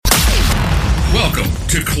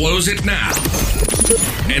to Close It Now,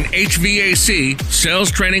 an HVAC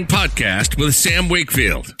sales training podcast with Sam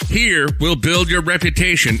Wakefield. Here, we'll build your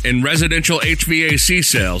reputation in residential HVAC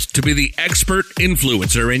sales to be the expert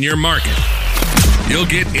influencer in your market. You'll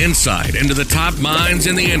get insight into the top minds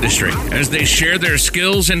in the industry as they share their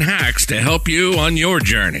skills and hacks to help you on your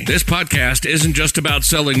journey. This podcast isn't just about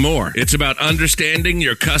selling more. It's about understanding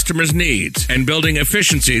your customers' needs and building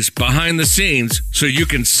efficiencies behind the scenes so you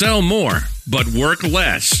can sell more but work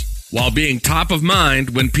less while being top of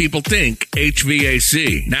mind when people think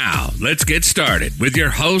HVAC. Now, let's get started with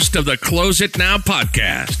your host of the Close It Now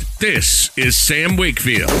podcast. This is Sam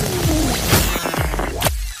Wakefield.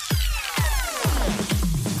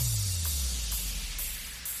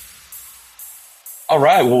 All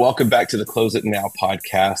right. Well, welcome back to the Close It Now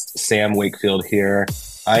podcast. Sam Wakefield here.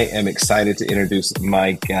 I am excited to introduce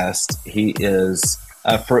my guest. He is,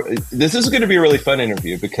 this is going to be a really fun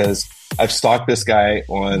interview because I've stalked this guy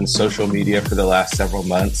on social media for the last several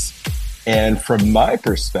months. And from my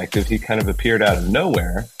perspective, he kind of appeared out of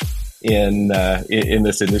nowhere in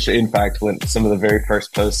this industry. In fact, when some of the very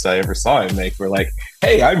first posts I ever saw him make were like,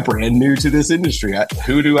 hey, I'm brand new to this industry.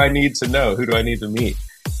 Who do I need to know? Who do I need to meet?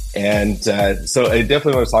 And so I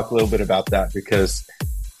definitely want to talk a little bit about that because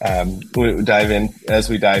we dive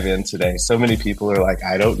in today. So many people are like,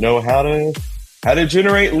 I don't know how to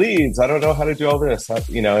generate leads. I don't know how to do all this,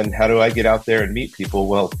 and how do I get out there and meet people?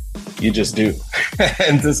 Well, you just do.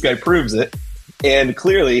 And this guy proves it. And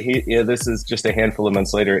clearly, this is just a handful of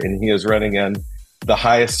months later, and he is running in the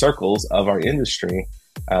highest circles of our industry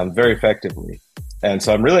very effectively. And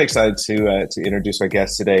so I'm really excited to introduce our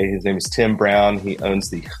guest today. His name is Tim Brown. He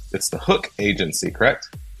owns the Hook Agency,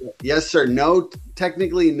 correct? Yes, sir.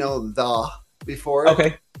 Technically no the before.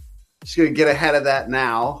 Okay. Just going to get ahead of that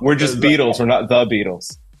now. We're just Beatles. We're not the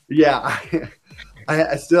Beatles. Yeah.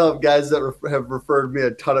 I still have guys that have referred me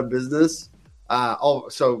a ton of business.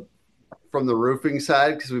 So from the roofing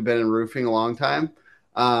side, because we've been in roofing a long time,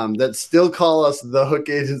 that still call us the Hook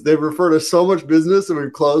Agents. They've referred us so much business and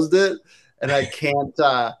we've closed it. And I can't,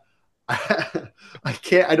 I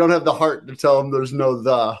don't have the heart to tell them there's no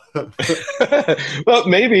the. Well,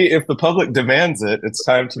 maybe if the public demands it, it's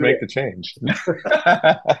time to make the change.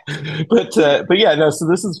 But yeah, no, so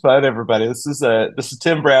this is fun, everybody. This is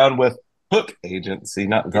Tim Brown with Hook Agency,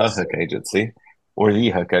 not the Hook Agency or the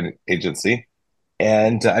Hook Agency.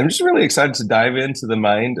 And I'm just really excited to dive into the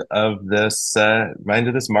mind of this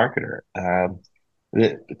marketer.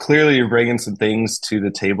 Clearly, you're bringing some things to the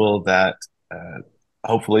table that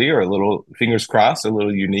hopefully are a little, fingers crossed, a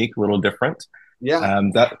little unique, a little different. Yeah.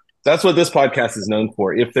 That's what this podcast is known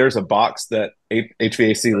for. If there's a box that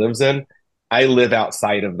HVAC lives in, I live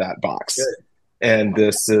outside of that box. Good. And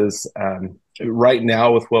this is right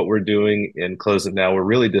now with what we're doing in Close It Now, we're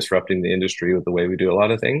really disrupting the industry with the way we do a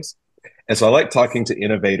lot of things. And so I like talking to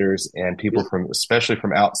innovators and people especially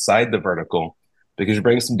from outside the vertical, because you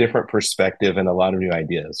bring some different perspective and a lot of new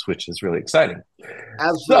ideas, which is really exciting.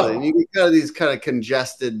 Absolutely. And you get these kind of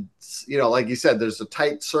congested, like you said, there's a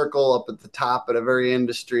tight circle up at the top at a very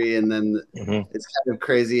industry. And then it's kind of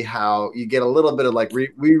crazy how you get a little bit of like, we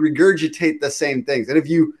regurgitate the same things. And if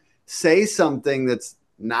you say something that's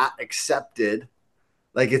not accepted,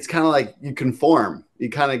 like it's kind of like you conform, you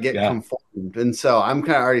kind of get conformed. And so I'm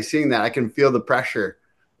kind of already seeing that. I can feel the pressure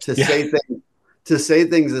to say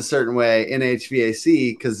things a certain way in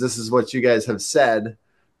HVAC, because this is what you guys have said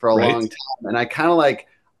for a long time. And I kind of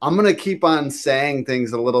I'm going to keep on saying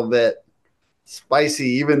things a little bit spicy,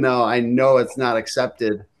 even though I know it's not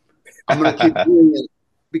accepted. I'm going to keep doing it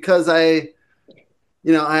because I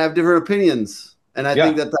have different opinions, and I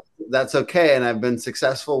think that's okay. And I've been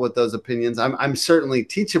successful with those opinions. I'm certainly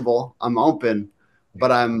teachable. I'm open,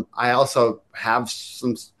 but I also have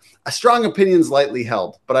a strong opinions lightly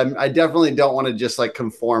held, but I definitely don't want to just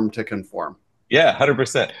conform to conform. Yeah,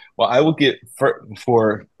 100%. Well, I will get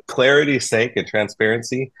for clarity's sake and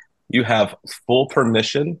transparency, you have full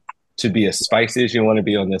permission to be as spicy as you want to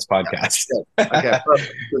be on this podcast. Okay,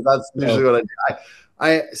 that's usually what I do.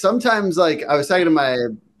 I sometimes I was talking to my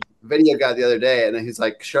video guy the other day, and he's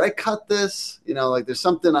like, "Should I cut this? There's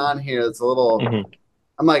something on here that's a little."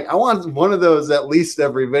 I'm like, I want one of those at least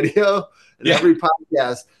every video and every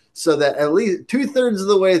podcast, so that at least 2/3 of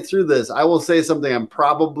the way through this, I will say something I'm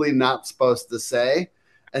probably not supposed to say.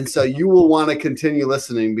 And so you will want to continue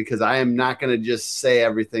listening, because I am not going to just say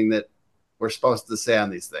everything that we're supposed to say on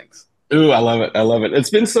these things. Ooh, I love it. I love it. It's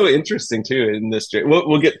been so interesting too in this.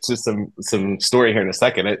 We'll get to some story here in a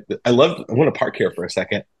second. I want to park here for a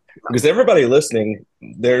second, because everybody listening,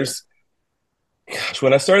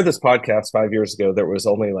 when I started this podcast 5 years ago, there was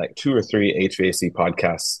only 2 or 3 HVAC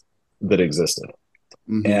podcasts that existed.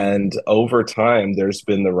 And over time, there's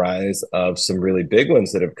been the rise of some really big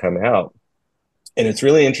ones that have come out. And it's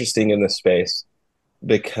really interesting in this space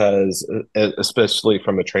because, especially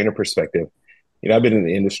from a trainer perspective, I've been in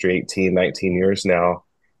the industry 18, 19 years now.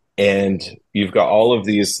 And you've got all of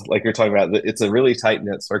these, like you're talking about, it's a really tight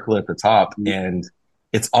knit circle at the top. And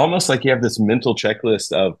it's almost like you have this mental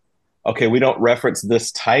checklist of, okay, we don't reference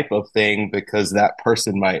this type of thing because that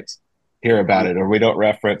person might hear about it, or we don't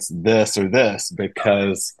reference this or this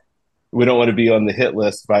because we don't want to be on the hit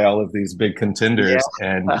list by all of these big contenders. Yeah.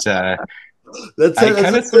 And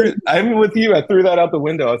I'm with you. I threw that out the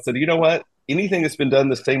window. I said, you know what? Anything that's been done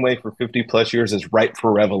the same way for 50 plus years is ripe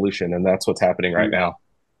for revolution. And that's what's happening right now.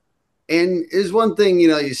 And is one thing,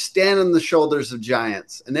 you stand on the shoulders of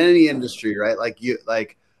giants in any industry, right? I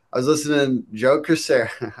was listening to Joe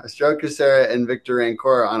Crisera and Victor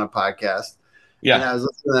Rancor on a podcast. Yeah. And I was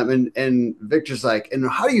listening to them and Victor's like, and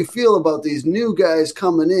how do you feel about these new guys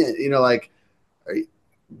coming in?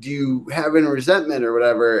 Do you have any resentment or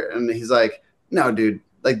whatever? And he's like, no, dude,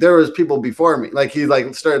 there was people before me. He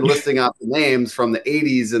started listing off the names from the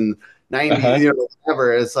 80s and 90s,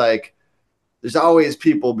 whatever. It's like, there's always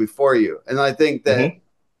people before you. And I think that,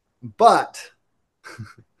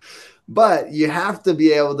 but you have to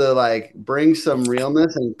be able to bring some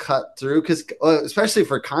realness and cut through, because especially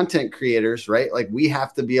for content creators, right? We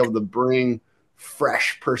have to be able to bring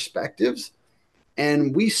fresh perspectives.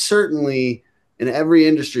 And we certainly, in every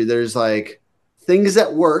industry, there's things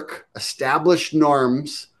that work, established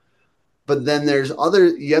norms, but then there's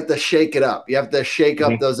you have to shake it up. You have to shake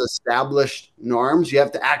up those established norms. You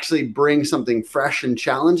have to actually bring something fresh and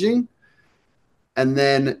challenging. And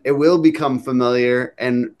then it will become familiar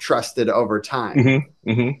and trusted over time.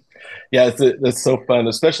 Yeah, that's so fun,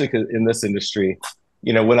 especially in this industry.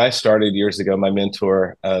 When I started years ago, my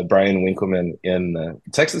mentor, Brian Winkleman in the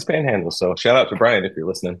Texas Panhandle. So shout out to Brian if you're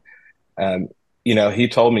listening. He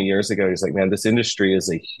told me years ago, he's like, man, this industry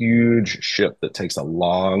is a huge ship that takes a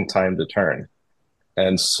long time to turn.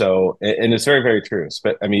 And so, and it's very, very true.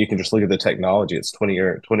 But you can just look at the technology. It's 20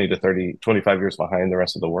 to 30, 25 years behind the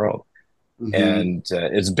rest of the world. And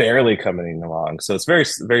it's barely coming along. So it's very,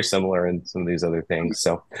 very similar in some of these other things.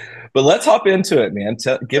 So, but let's hop into it, man.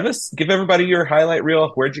 Give everybody your highlight reel.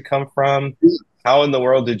 Where'd you come from? How in the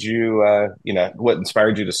world did you, what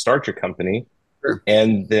inspired you to start your company? Sure.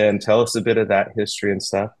 And then tell us a bit of that history and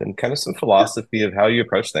stuff, and kind of some philosophy of how you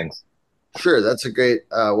approach things. Sure. That's a great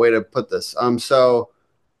way to put this. So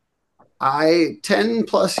 10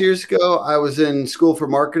 plus years ago, I was in school for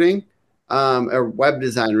marketing. Or web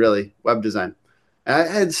design. And I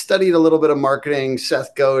had studied a little bit of marketing,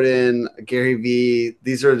 Seth Godin, Gary Vee.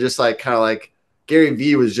 These are just Gary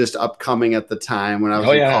Vee was just upcoming at the time when I was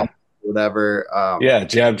in college, whatever.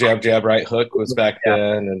 Jab, right hook was back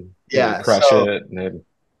then, and crush it.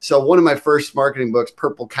 So one of my first marketing books,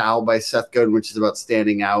 Purple Cow by Seth Godin, which is about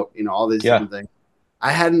standing out, all these different things.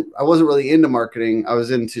 I wasn't really into marketing. I was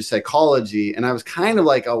into psychology, and I was kind of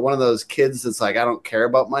one of those kids that's I don't care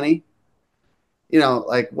about money.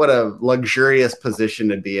 What a luxurious position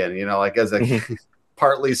to be in, as a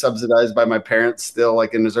partly subsidized by my parents still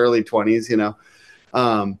in his early 20s,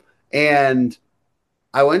 and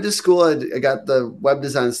I went to school. I got the web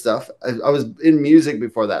design stuff. I was in music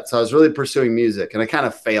before that. So I was really pursuing music, and I kind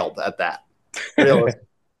of failed at that.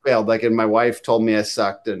 Failed. And my wife told me I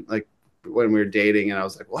sucked, and when we were dating, and I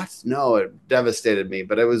was like, what? No, it devastated me,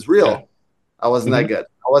 but it was real. Yeah. I wasn't that good.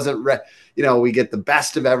 I wasn't, we get the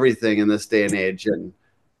best of everything in this day and age, and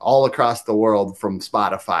all across the world from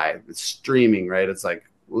Spotify. It's streaming, right? It's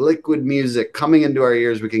liquid music coming into our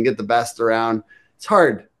ears. We can get the best around. It's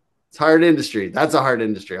hard. It's a hard industry. That's a hard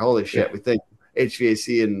industry. Holy shit. Yeah. We think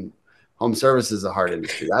HVAC and home service is a hard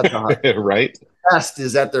industry. That's a hard right. The best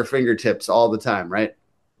is at their fingertips all the time, right?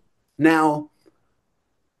 Now,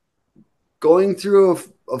 going through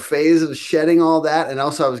a phase of shedding all that, and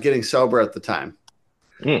also I was getting sober at the time.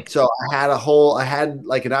 So I had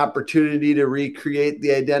an opportunity to recreate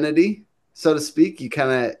the identity, so to speak. You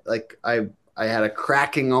kind of I had a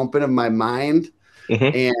cracking open of my mind,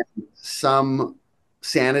 and some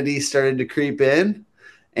sanity started to creep in.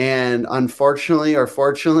 And unfortunately or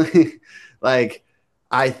fortunately,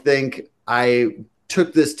 I think I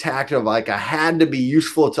took this tact of I had to be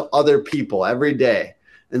useful to other people every day.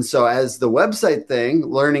 And so as the website thing,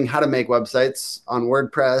 learning how to make websites on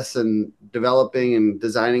WordPress and developing and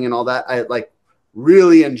designing and all that, I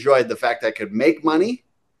really enjoyed the fact I could make money.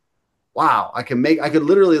 Wow. I could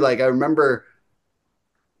literally I remember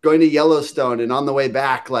going to Yellowstone and on the way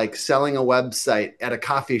back, selling a website at a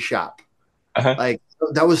coffee shop,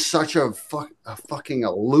 that was such a fucking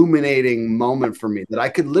illuminating moment for me that I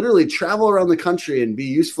could literally travel around the country and be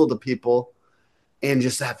useful to people. And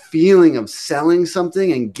just that feeling of selling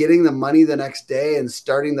something and getting the money the next day and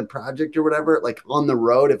starting the project or whatever, like on the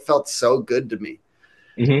road, it felt so good to me.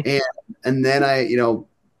 Mm-hmm. And then I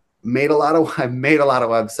made a lot of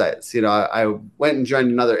websites. I went and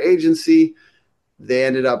joined another agency. They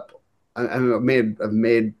ended up, I've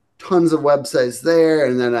made tons of websites there.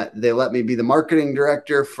 And then they let me be the marketing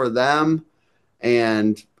director for them.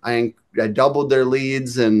 And I doubled their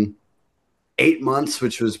leads in 8 months,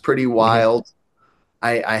 which was pretty wild. Mm-hmm.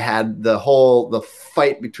 I had the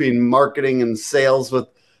fight between marketing and sales with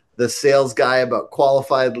the sales guy about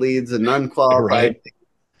qualified leads and unqualified. Right.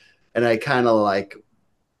 And I kind of like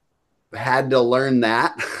had to learn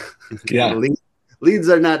that. Yeah. Leads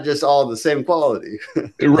are not just all the same quality.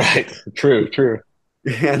 Right. True.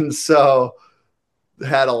 And so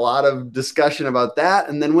had a lot of discussion about that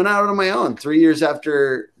and then went out on my own 3 years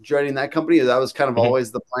after joining that company. That was kind of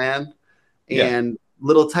always the plan. And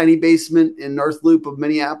little tiny basement in North Loop of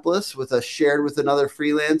Minneapolis shared with another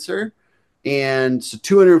freelancer. And so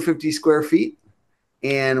 250 square feet.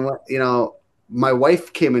 And, my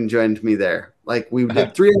wife came and joined me there. Like we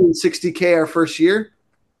did 360K our first year.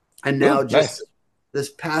 And now this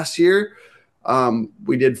past year,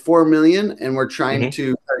 we did 4 million and we're trying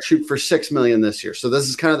to shoot for 6 million this year. So this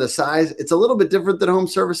is kind of the size. It's a little bit different than home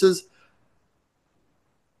services.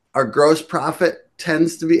 Our gross profit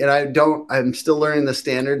tends to be, and I'm still learning the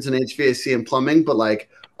standards in HVAC and plumbing, but like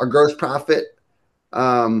our gross profit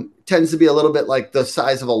tends to be a little bit like the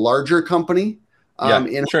size of a larger company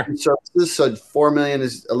in home services. So 4 million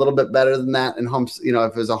is a little bit better than that in homes, if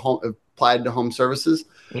it was applied to home services.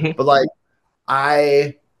 But like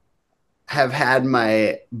I have had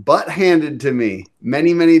my butt handed to me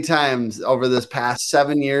many, many times over this past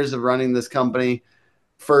 7 years of running this company.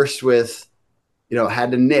 First with,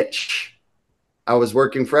 had to niche. I was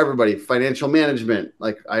working for everybody, financial management.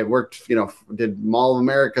 Like I worked, did Mall of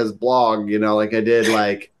America's blog, like I did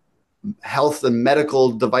like health and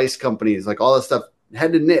medical device companies, like all this stuff.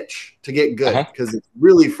 Had to niche to get good because it's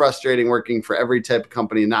really frustrating working for every type of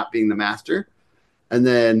company and not being the master. And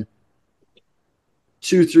then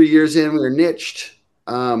 2-3 years in, we were niched,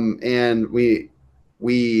 and we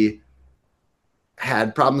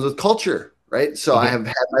had problems with culture. Right. So I have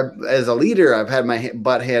had as a leader, I've had my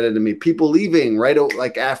butt handed to me, people leaving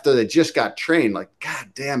like after they just got trained, like, God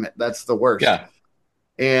damn it. That's the worst. Yeah.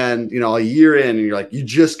 And, a year in and you're like, you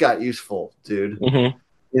just got useful, dude.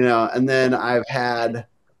 And then I've had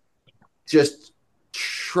just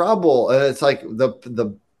trouble. It's like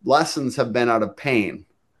the lessons have been out of pain.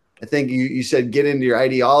 I think you said, get into your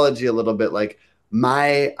ideology a little bit. Like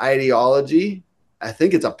my ideology, I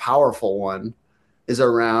think it's a powerful one, is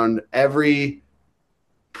around every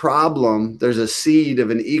problem, there's a seed of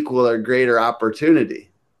an equal or greater opportunity.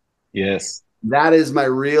 Yes. That is my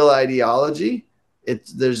real ideology.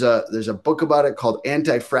 There's a book about it called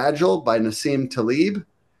Anti-Fragile by Nassim Taleb.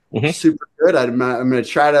 Super good. I'm going to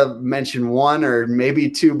try to mention one or maybe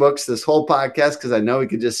 2 books this whole podcast because I know we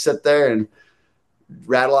could just sit there and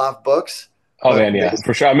rattle off books. Oh, man, yeah,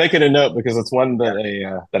 for sure. I'm making a note because it's one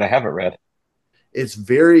that I haven't read. It's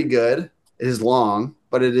very good. It is long,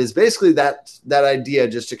 but it is basically that idea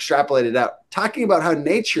just extrapolated out, talking about how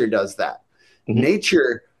nature does that.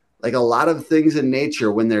 Nature, like a lot of things in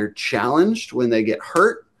nature, when they're challenged, when they get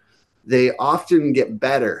hurt, they often get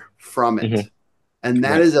better from it. And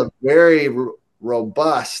that is a very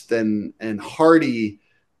robust and hardy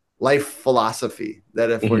life philosophy that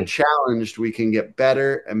if we're challenged, we can get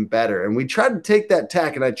better and better. And we try to take that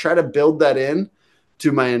tack, and I try to build that in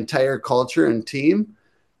to my entire culture and team.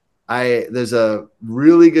 There's a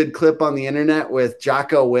really good clip on the internet with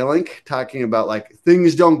Jocko Willink talking about like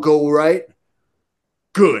things don't go right.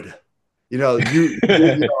 Good.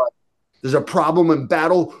 There's a problem in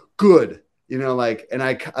battle. Good. And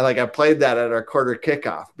I played that at our quarter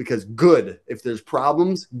kickoff because good. If there's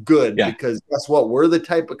problems, good. Yeah. Because guess what? We're the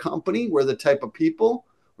type of company. We're the type of people.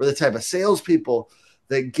 We're the type of salespeople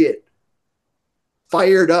that get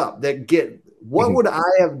fired up, what would I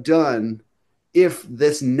have done if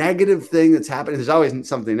this negative thing that's happening, there's always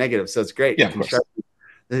something negative. So it's great. Yeah,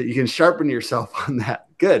 you can sharpen yourself on that.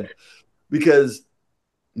 Good. Because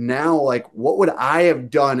now, like, what would I have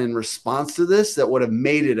done in response to this that would have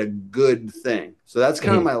made it a good thing? So that's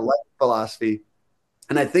kind of my life philosophy.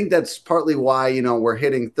 And I think that's partly why, we're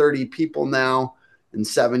hitting 30 people now in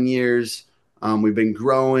 7 years. We've been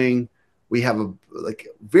growing. We have a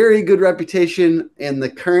very good reputation in the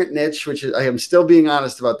current niche, which is, I am still being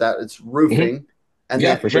honest about that. It's roofing. And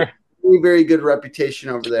for sure. very, very good reputation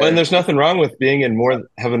over there. Well, and there's nothing wrong with being in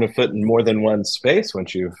having a foot in more than one space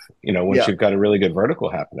once you've got a really good vertical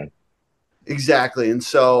happening. Exactly. And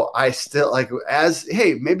so I still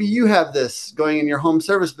hey, maybe you have this going in your home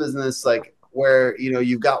service business, like where,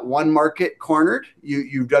 you've got one market cornered.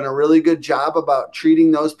 You've done a really good job about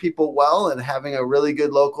treating those people well and having a really good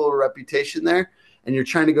local reputation there. And you're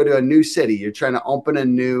trying to go to a new city. You're trying to open a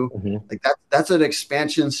new, that's an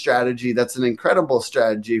expansion strategy. That's an incredible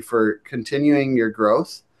strategy for continuing your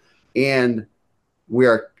growth. And we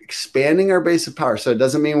are expanding our base of power. So it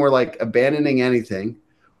doesn't mean we're like abandoning anything.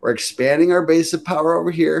 We're expanding our base of power over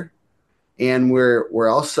here, and we're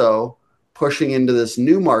also pushing into this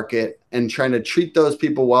new market and trying to treat those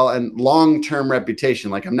people well and long-term reputation.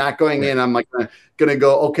 Like I'm not going in, I'm like going to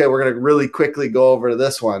go, okay, we're going to really quickly go over to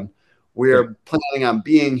this one. We are planning on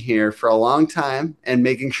being here for a long time and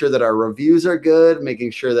making sure that our reviews are good, making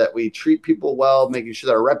sure that we treat people well, making sure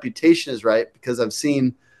that our reputation is right, because I've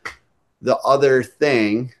seen the other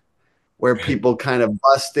thing where people kind of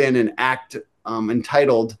bust in and act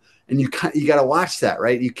entitled, and you got to watch that,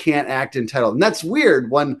 right? You can't act entitled, and that's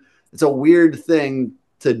weird. It's a weird thing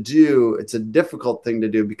to do. It's a difficult thing to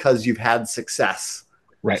do because you've had success,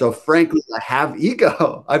 right? So frankly, I have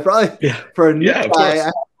ego. I probably for a new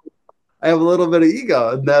guy, I have a little bit of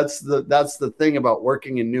ego, and that's the thing about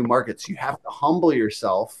working in new markets. You have to humble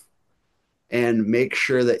yourself and make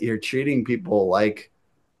sure that you're treating people like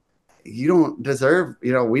you don't deserve.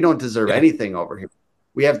 We don't deserve anything over here.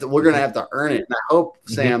 We're going to have to earn it. And I hope,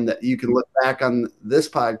 Sam, that you can look back on this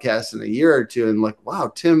podcast in a year or two and look,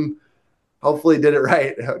 wow, Tim hopefully did it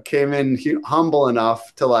right. Came in humble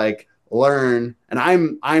enough to like learn. And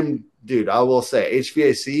I'm dude, I will say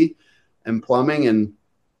HVAC and plumbing, and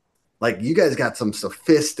like you guys got some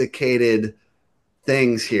sophisticated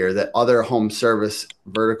things here that other home service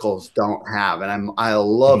verticals don't have. And I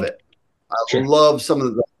love it. I love some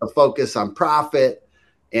of the focus on profit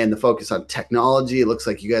and the focus on technology. It looks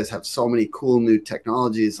like you guys have so many cool new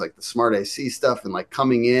technologies, like the smart AC stuff, and like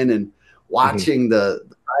coming in and watching the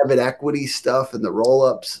private equity stuff and the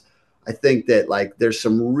roll-ups. I think that like there's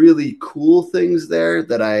some really cool things there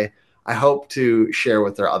that I hope to share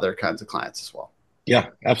with our other kinds of clients as well. Yeah,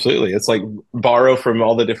 absolutely. It's like borrow from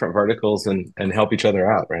all the different verticals and help each other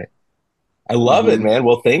out, right? I love it, man.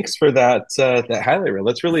 Well, thanks for that highlight reel.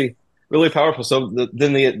 That's really, really powerful. So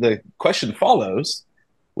then the question follows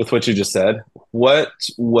with what you just said. What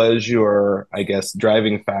was your, I guess,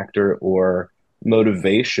 driving factor or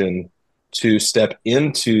motivation to step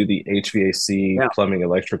into the HVAC, plumbing,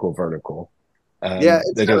 electrical vertical?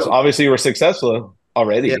 Because obviously you were successful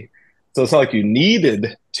already. Yeah. So it's not like you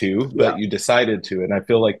needed to, but you decided to. And I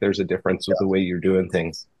feel like there's a difference with the way you're doing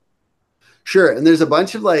things. Sure. And there's a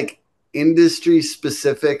bunch of like industry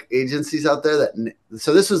specific agencies out there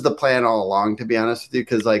so this was the plan all along, to be honest with you.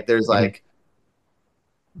 Cause like,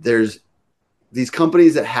 there's these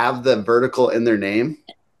companies that have the vertical in their name.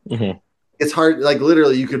 It's hard. Like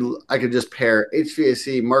literally I could just pair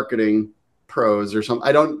HVAC marketing pros or something.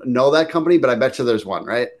 I don't know that company, but I bet you there's one,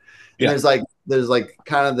 right? And there's like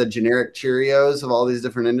kind of the generic Cheerios of all these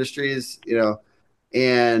different industries,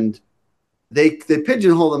 and they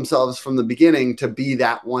pigeonhole themselves from the beginning to be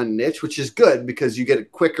that one niche, which is good because you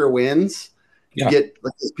get quicker wins. You get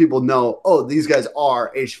like people know, oh, these guys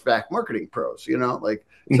are HVAC marketing pros,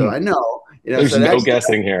 so I know, there's no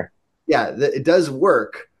guessing here. Yeah, it does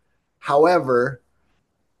work. However,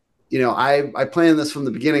 I planned this from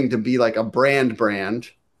the beginning to be like a brand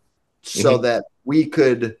so that we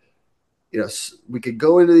could, we could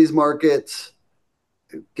go into these markets,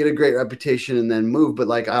 get a great reputation, and then move. But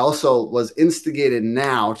like I also was instigated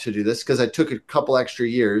now to do this because I took a couple extra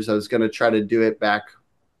years. I was going to try to do it back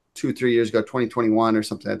 2-3 years ago, 2021 or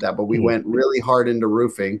something like that. But we went really hard into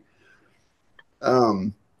roofing.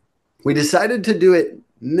 We decided to do it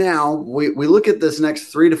now. We look at this next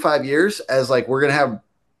 3 to 5 years as like we're going to have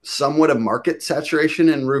somewhat of market saturation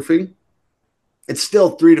in roofing. It's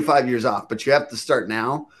still 3 to 5 years off, but you have to start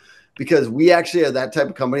now. Because we actually are that type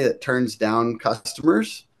of company that turns down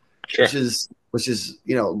customers, which is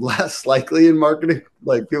less likely in marketing.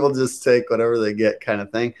 Like people just take whatever they get, kind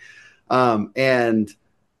of thing. And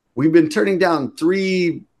we've been turning down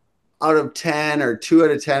 3 out of 10 or 2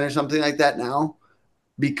 out of 10 or something like that now,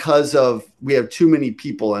 because we have too many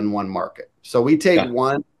people in one market. So we take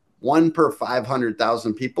one per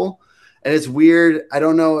 500,000 people, and it's weird. I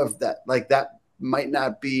don't know if that might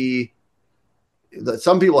not be.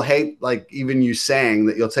 Some people hate like even you saying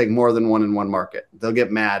that you'll take more than one in one market. They'll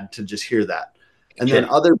get mad to just hear that. And then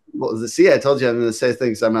other people, see, I told you I'm going to say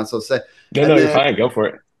things I'm not supposed to say. No, you're fine. Go for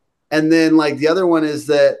it. And then like the other one is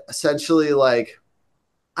that essentially like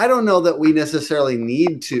I don't know that we necessarily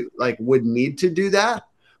would need to do that.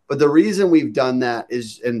 But the reason we've done that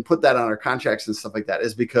is, and put that on our contracts and stuff like that,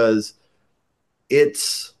 is because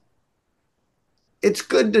it's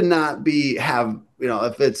good to not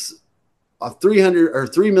if it's a 300 or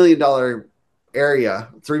 $3 million area,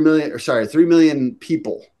 3 million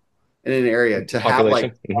people in an area, to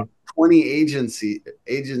Population. have like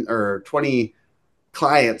 20 or 20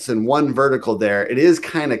 clients in one vertical there. It is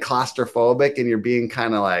kind of claustrophobic, and you're being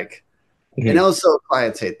kind of like, and also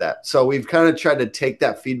clients hate that. So we've kind of tried to take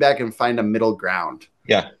that feedback and find a middle ground.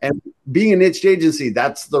 Yeah. And being a niche agency,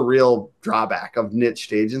 that's the real drawback of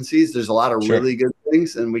niche agencies. There's a lot of really good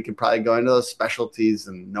things, and we could probably go into those specialties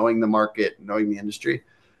and knowing the market, knowing the industry,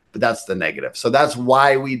 but that's the negative. So that's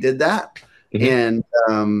why we did that. And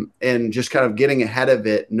just kind of getting ahead of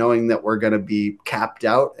it, knowing that we're going to be capped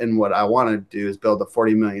out. And what I want to do is build a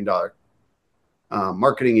 $40 million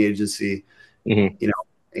marketing agency,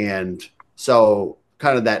 and so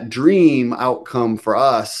kind of that dream outcome for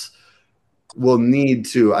us will need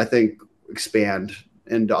to, I think, expand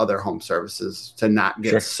into other home services to not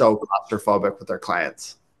get so claustrophobic with our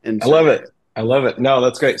clients. And I love it. I love it. No,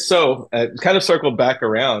 that's great. So kind of circled back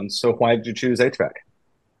around. So why did you choose HVAC?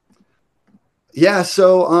 Yeah.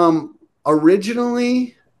 So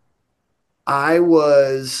originally I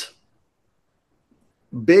was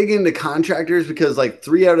big into contractors because like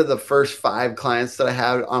 3 out of the first 5 clients that I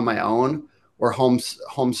had on my own were home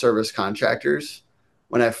service contractors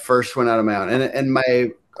when I first went out on my own. And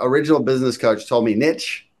my original business coach told me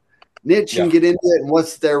niche and get into it. And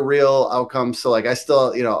what's their real outcome? So like, I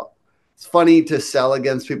still, it's funny to sell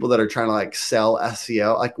against people that are trying to like sell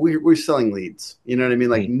SEO. Like we're selling leads, you know what I mean?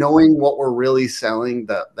 Like knowing what we're really selling,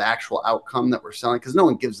 the actual outcome that we're selling, because no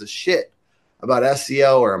one gives a shit about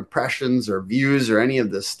SEO or impressions or views or any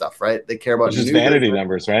of this stuff, right? They care about just vanity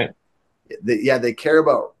numbers, right? They care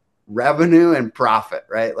about revenue and profit,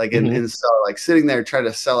 right? Like, and so like sitting there trying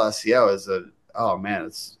to sell SEO is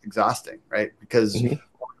it's exhausting, right? Because what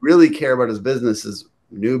we really care about as business is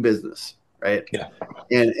new business, right? Yeah.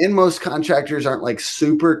 And most contractors aren't like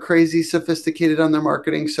super crazy sophisticated on their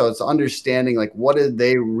marketing. So it's understanding like what did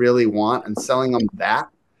they really want and selling them that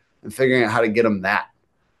and figuring out how to get them that.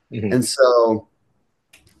 And so,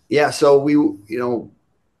 so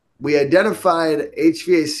we identified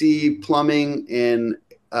HVAC, plumbing, and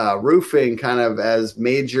roofing kind of as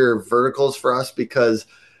major verticals for us because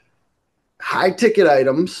high ticket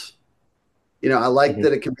items, I like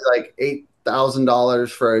that it can be like $8,000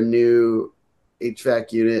 for a new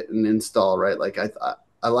HVAC unit and install, right? Like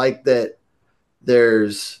I like that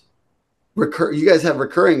there's you guys have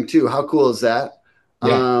recurring too. How cool is that?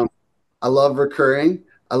 Yeah. I love recurring.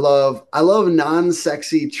 I love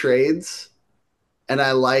non-sexy trades, and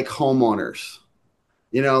I like homeowners.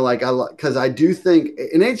 Because I do think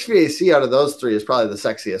an HVAC out of those 3 is probably the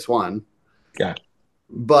sexiest one. Yeah.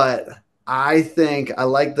 But I think I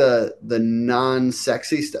like the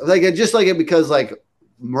non-sexy stuff. Like I just like it because like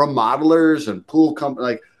remodelers and pool company,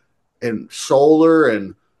 like, and solar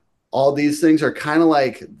and all these things are kind of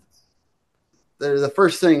like they're the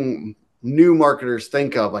first thing new marketers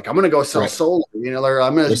think of. Like I'm going to go sell solar. Or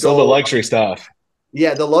I'm going to sell the luxury stuff.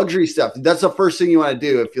 Yeah, the luxury stuff. That's the first thing you want to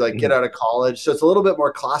do if you like get out of college. So it's a little bit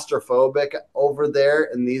more claustrophobic over there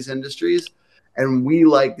in these industries. And we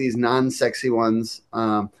like these non-sexy ones.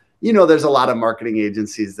 There's a lot of marketing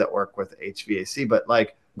agencies that work with HVAC, but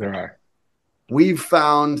like there are. We've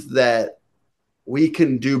found that we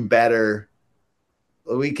can do better.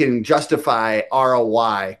 We can justify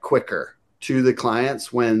ROI quicker to the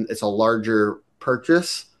clients when it's a larger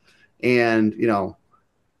purchase. And,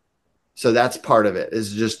 so that's part of it,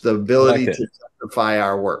 is just the ability to justify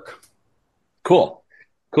our work. Cool.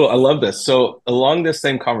 I love this. So along this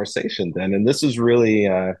same conversation then, and this is really,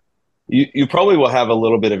 you probably will have a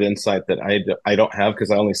little bit of insight that I don't have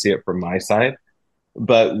because I only see it from my side.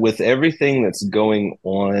 But with everything that's going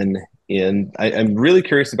on I'm really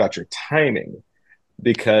curious about your timing,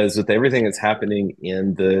 because with everything that's happening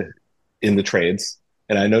in the trades,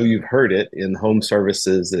 and I know you've heard it in home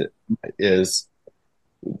services, it is,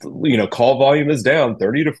 call volume is down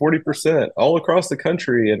 30 to 40% all across the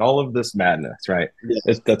country and all of this madness, right?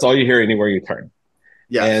 Yeah. That's all you hear anywhere you turn.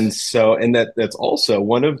 Yeah. And so, that's also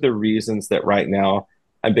one of the reasons that right now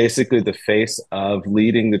I'm basically the face of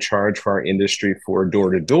leading the charge for our industry for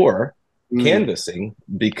door-to-door canvassing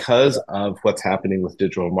because of what's happening with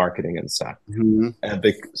digital marketing and stuff.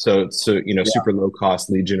 Super low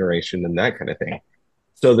cost lead generation and that kind of thing.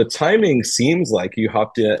 So the timing seems like you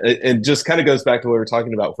hopped in. It just kind of goes back to what we were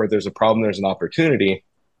talking about, where there's a problem, there's an opportunity.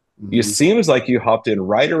 It seems like you hopped in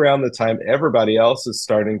right around the time everybody else is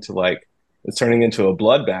starting to like it's turning into a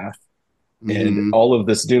bloodbath and Mhm. all of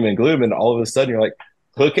this doom and gloom. And all of a sudden you're like,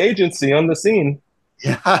 hook agency on the scene.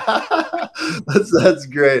 Yeah, that's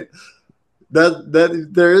great. That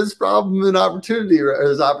there is problem and opportunity, right?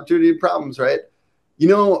 There's opportunity and problems, right? You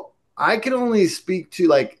know, I can only speak to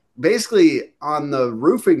like basically on the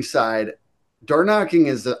roofing side, door knocking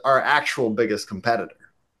is our actual biggest competitor,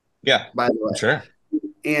 Yeah, by the way. sure.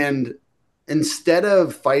 And instead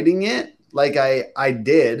of fighting it like I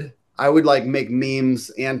did, I would like make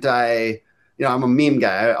memes I'm a meme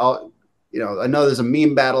guy. I know there's a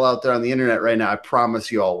meme battle out there on the internet right now. I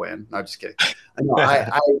promise you I'll win. No, I'm just kidding.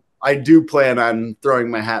 I do plan on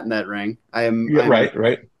throwing my hat in that ring. Yeah,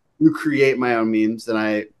 right. You create my own memes, and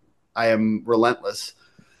I am relentless.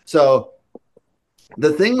 So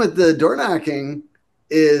the thing with the door knocking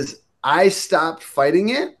is I stopped fighting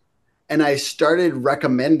it and I started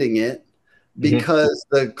recommending it because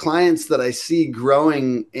the clients that I see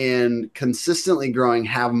growing and consistently growing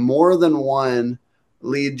have more than one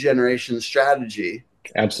lead generation strategy.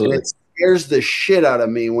 Absolutely. And it scares the shit out of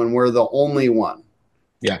me when we're the only one.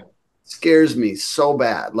 Yeah. It scares me so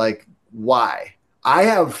bad. Like, why? I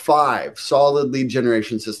have 5 solid lead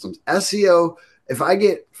generation systems. SEO, if I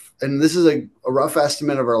get, and this is a rough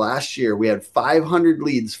estimate of our last year, we had 500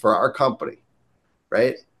 leads for our company,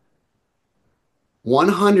 right?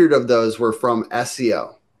 100 of those were from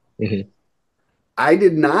SEO. I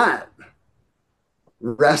did not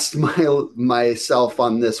rest myself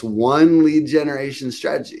on this one lead generation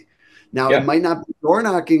strategy. Now, it might not be door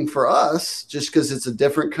knocking for us just because it's a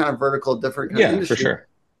different kind of vertical, different kind of industry. For sure.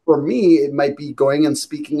 For me, it might be going and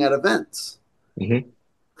speaking at events.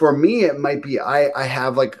 For me, it might be I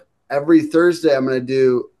have like every Thursday I'm going to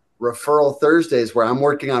do referral Thursdays where I'm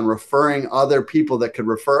working on referring other people that could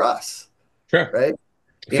refer us. Sure. Right.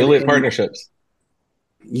 Affiliate partnerships.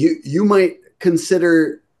 You might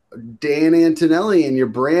consider Dan Antonelli and your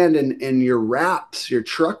brand and your wraps, your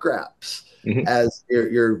truck wraps as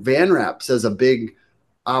your van wraps as a big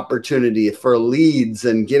opportunity for leads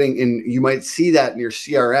and getting, and you might see that in your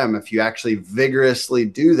CRM if you actually vigorously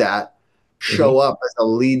do that, show up as a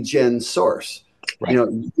lead gen source. Right.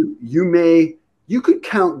 You could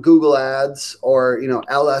count Google Ads or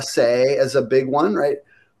LSA as a big one, right?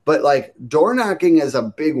 But like door knocking is a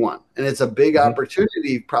big one, and it's a big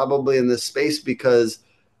opportunity probably in this space because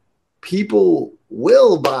people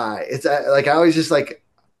will buy. It's like I always just like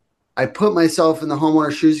I put myself in the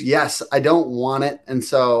homeowner's shoes. Yes, I don't want it, and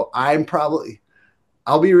so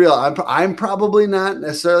I'll be real. I'm probably not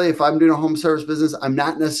necessarily, if I'm doing a home service business, I'm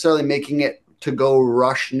not necessarily making it to go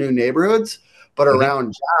rush new neighborhoods, but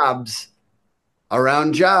around jobs,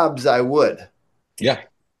 I would. Yeah.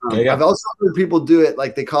 I've also heard people do it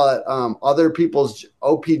like they call it other people's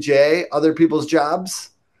OPJ, other people's jobs.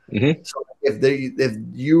 So if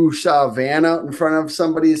you saw a van out in front of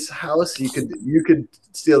somebody's house, you could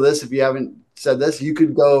steal this. If you haven't said this, you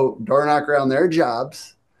could go door knock around their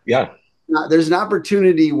jobs. Yeah. There's an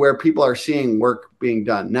opportunity where people are seeing work being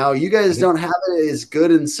done. Now, you guys don't have it as good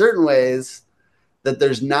in certain ways that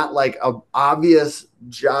there's not like an obvious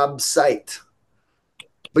job site.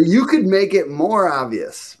 But you could make it more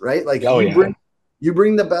obvious, right? Like you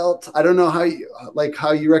bring the belt. I don't know how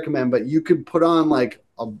you recommend, but you could put on like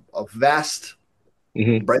a vest,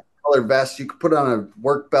 bright color vest. You could put on a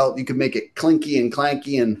work belt. You could make it clinky and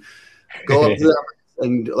clanky and go up to them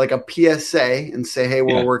and like a PSA and say, "Hey,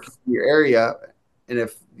 we're working in your area, and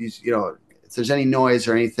if if there's any noise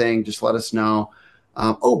or anything, just let us know."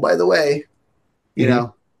 Oh, by the way,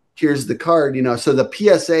 here's the card. So the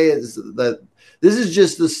PSA is this is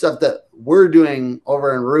just the stuff that we're doing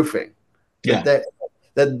over in roofing. That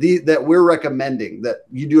we're recommending that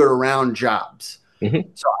you do it around jobs.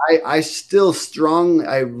 So I still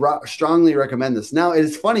strongly recommend this. Now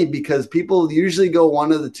it's funny because people usually go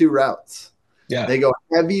one of the two routes. Yeah, they go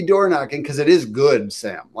heavy door knocking because it is good,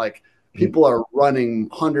 Sam. Like people are running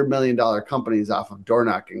 $100 million companies off of door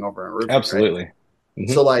knocking over in roofing. Absolutely. Right?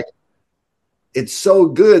 So like it's so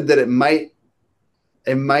good that it might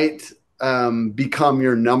become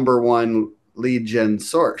your number one lead gen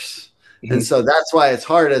source. And so that's why it's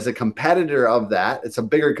hard as a competitor of that. It's a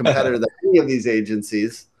bigger competitor than any of these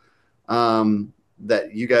agencies that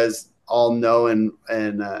you guys all know and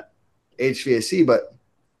HVAC. But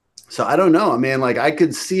so I don't know. I mean, like I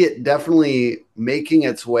could see it definitely making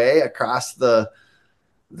its way across the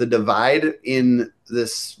divide in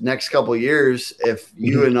this next couple of years if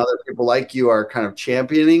you and other people like you are kind of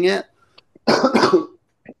championing it.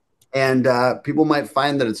 And people might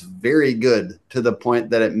find that it's very good to the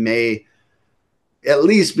point that it may at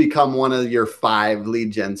least become one of your 5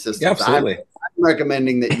 lead gen systems. Yeah, absolutely. I'm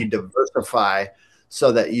recommending that you diversify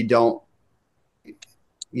so that you don't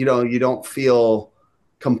you don't feel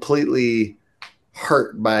completely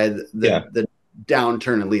hurt by the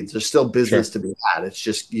downturn in leads. There's still business to be had. It's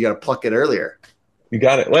just you got to pluck it earlier. You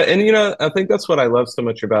got it. Well, and I think that's what I love so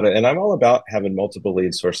much about it. And I'm all about having multiple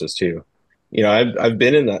lead sources too. I've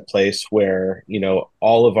been in that place where,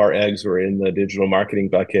 all of our eggs were in the digital marketing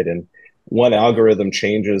bucket, and one algorithm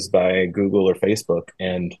changes by Google or Facebook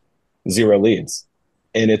and 0 leads.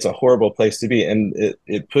 And it's a horrible place to be. And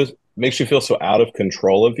it makes you feel so out of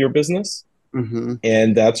control of your business. Mm-hmm.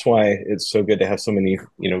 And that's why it's so good to have so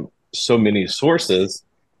many sources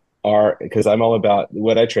because I'm all about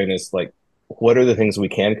what I train is like, what are the things we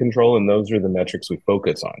can control? And those are the metrics we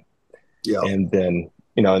focus on. Yeah. And then,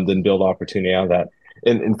 and then build opportunity out of that.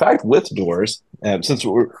 And in fact, with doors, since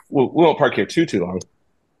we won't park here too long,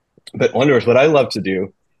 but on doors, what I love to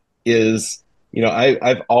do is,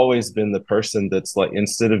 I've always been the person that's like,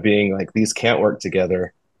 instead of being like, these can't work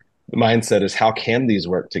together, the mindset is how can these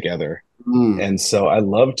work together? And so I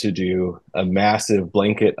love to do a massive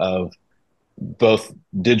blanket of both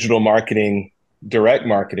digital marketing, direct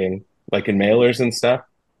marketing, like in mailers and stuff,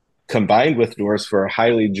 combined with doors for a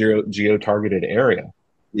highly geo-targeted area.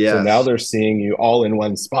 Yes. So now they're seeing you all in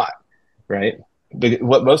one spot, right?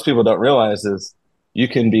 What most people don't realize is you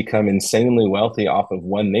can become insanely wealthy off of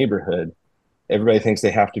one neighborhood. Everybody thinks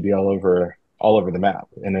they have to be all over the map,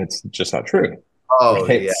 and it's just not true. Oh,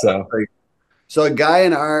 right? Yeah. So a guy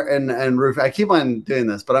in roof, I keep on doing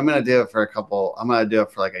this, but I'm going to do it for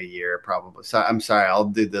like a year probably. So I'm sorry, I'll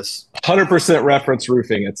do this. 100% reference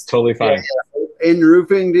roofing. It's totally fine. Yeah. In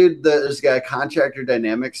roofing, dude, there's a guy, Contractor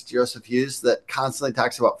Dynamics, Joseph Hughes, that constantly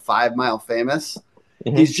talks about 5 Mile Famous.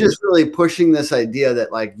 Mm-hmm. He's just really pushing this idea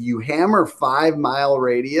that like you hammer 5 mile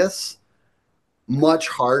radius much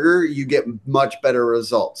harder, you get much better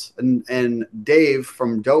results. And Dave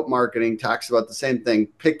from Dope Marketing talks about the same thing.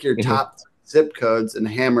 Pick your top zip codes and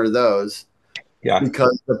hammer those. Yeah.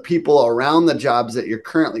 Because the people around the jobs that you're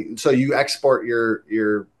currently, so you export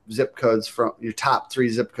your zip codes from your top 3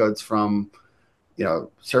 zip codes from,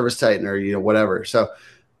 Service Titan or, whatever. So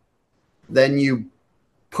then you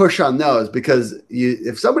push on those because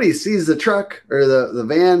if somebody sees the truck or the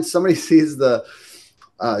van, somebody sees the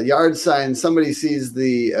yard sign, somebody sees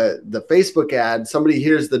the Facebook ad, somebody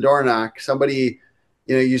hears the door knock, somebody,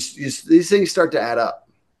 these things start to add up.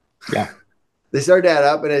 Yeah. They start to add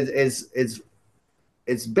up, and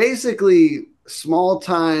it's basically small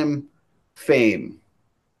time fame.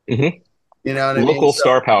 Mm-hmm. You know what I mean? Local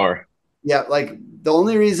star power. Yeah, like the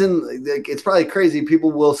only reason it's probably crazy,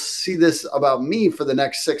 people will see this about me for the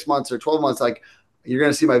next 6 months or 12 months. Like you're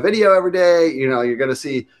going to see my video every day. You're going to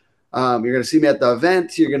see me at the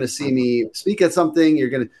event. You're going to see me speak at something. You're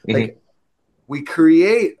going to like, we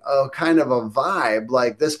create a kind of a vibe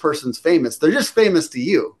like this person's famous. They're just famous to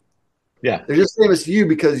you. Yeah. They're just famous to you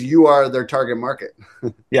because you are their target market.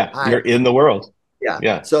 Yeah. You're in the world. Yeah.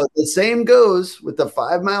 Yeah. So the same goes with the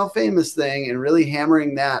 5 Mile Famous thing and really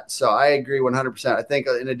hammering that. So I agree 100%. I think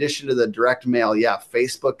in addition to the direct mail,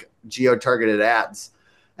 Facebook geo-targeted ads.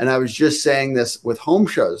 And I was just saying this with home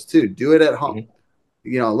shows too. Do it at home.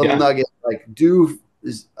 Mm-hmm. Nugget, like do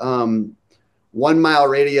 1 mile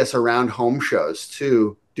radius around home shows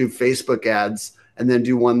too. Do Facebook ads and then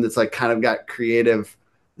do one that's like kind of got creative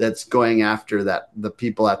that's going after the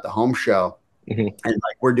people at the home show. Mm-hmm. And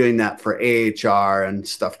like we're doing that for AHR and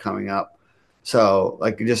stuff coming up. So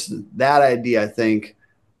like just that idea, I think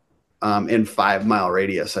in 5 mile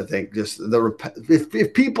radius, I think just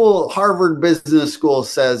if people, Harvard Business School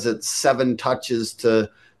says it's 7 touches to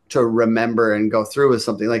remember and go through with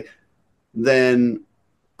something, like, then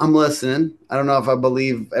I'm listening. I don't know if I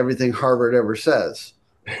believe everything Harvard ever says.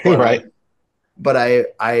 Right. But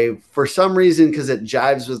I for some reason, because it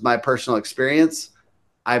jives with my personal experience,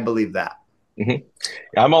 I believe that. Mm-hmm.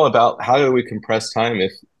 I'm all about how do we compress time.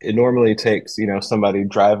 If it normally takes, somebody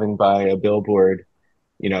driving by a billboard,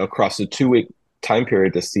 across a 2-week time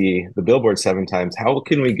period to see the billboard 7 times, how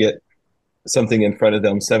can we get something in front of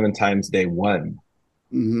them 7 times day 1?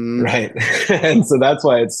 Mm-hmm. Right. And so that's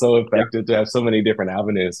why it's so effective to have so many different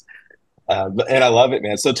avenues. And I love it,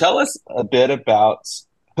 man. So tell us a bit about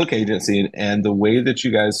Hook Agency and the way that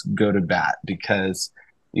you guys go to bat, because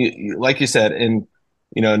like you said, and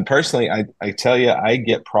personally, I tell you, I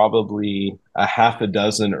get probably a half a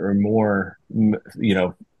dozen or more,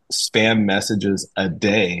 spam messages a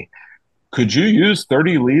day. Could you use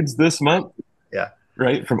 30 leads this month? Yeah.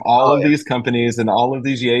 Right. From all of these companies and all of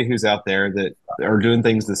these yahoos out there that are doing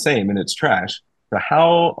things the same, and it's trash. So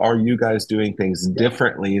how are you guys doing things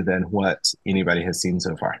differently than what anybody has seen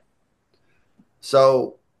so far?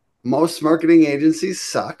 So most marketing agencies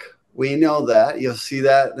suck. We know that. You'll see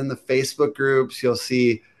that in the Facebook groups. You'll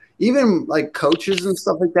see even like coaches and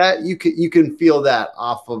stuff like that. You can feel that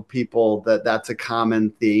off of people that's a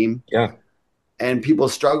common theme. Yeah. And people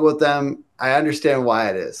struggle with them. I understand why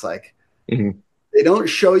it is. Like Mm-hmm. they don't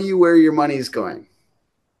show you where your money's going.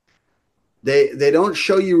 They don't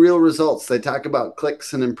show you real results. They talk about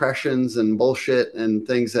clicks and impressions and bullshit and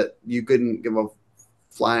things that you couldn't give a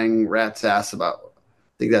flying rat's ass about.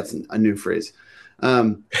 I think that's a new phrase.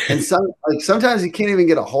 And sometimes you can't even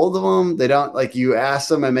get a hold of them. They don't, like, you ask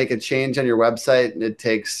them and make a change on your website and it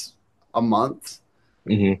takes a month.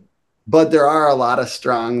 Mm-hmm. But there are a lot of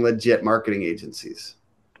strong, legit marketing agencies.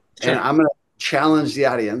 Sure. And I'm going to challenge the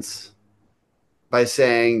audience by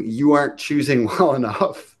saying you aren't choosing well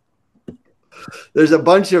enough. There's a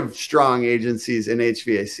bunch of strong agencies in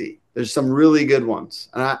HVAC. There's some really good ones.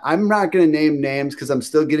 And I'm not going to name names because I'm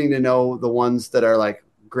still getting to know the ones that are like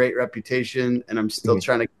great reputation. And I'm still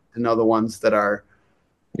trying to get to know the ones that are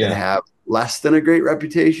that have less than a great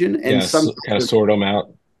reputation. And some kind of sort them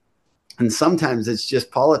out. And sometimes it's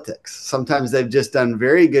just politics. Sometimes they've just done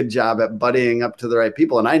very good job at buddying up to the right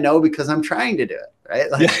people. And I know because I'm trying to do it. Right.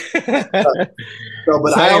 Like,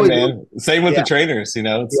 Same with the trainers,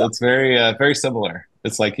 it's very, very similar.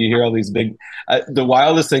 It's like you hear all these big, the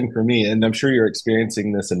wildest thing for me, and I'm sure you're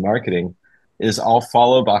experiencing this in marketing, is I'll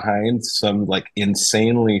follow behind some like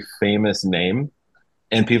insanely famous name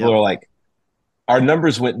and people are like, our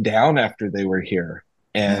numbers went down after they were here.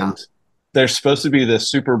 And they're supposed to be this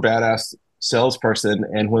super badass salesperson.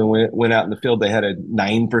 And when we went out in the field, they had a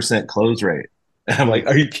 9% close rate. And I'm like,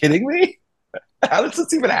 are you kidding me? How does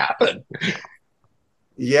this even happen?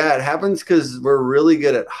 Yeah, it happens because we're really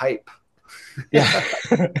good at hype. Yeah.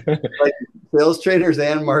 Like sales trainers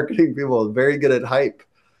and marketing people are very good at hype.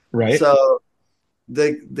 Right. So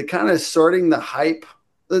the kind of sorting the hype,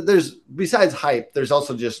 besides hype, there's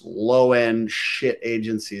also just low end shit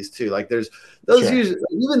agencies too. Like there's those usually,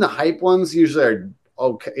 even the hype ones usually are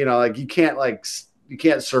okay. Like you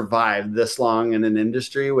can't survive this long in an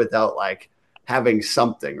industry without like having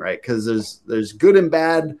something, right? Because there's good and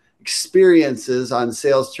bad experiences on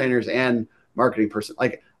sales trainers and marketing person.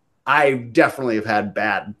 Like I definitely have had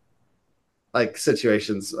bad like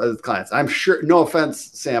situations with clients. I'm sure, no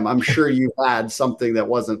offense, Sam, I'm sure you had something that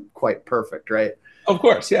wasn't quite perfect, right? Of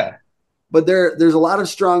course, yeah. But there's a lot of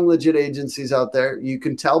strong, legit agencies out there. You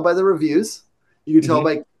can tell by the reviews. You can tell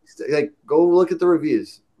by like go look at the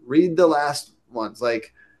reviews, read the last ones,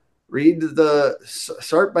 like read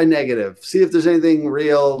start by negative, see if there's anything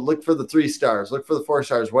real, look for the 3 stars, look for the 4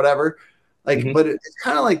 stars, whatever. Like, but it's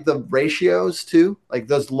kind of like the ratios too, like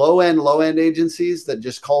those low end agencies that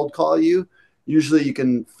just cold call you. Usually you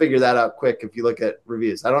can figure that out quick if you look at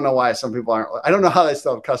reviews. I don't know why some people aren't, I don't know how they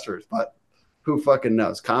still have customers, but who fucking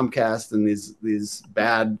knows? Comcast and these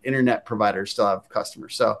bad internet providers still have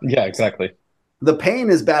customers. So yeah, exactly. The pain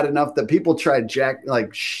is bad enough that people try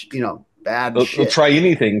bad they'll shit. try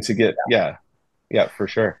anything to get yeah, for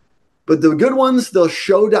sure. But the good ones, they'll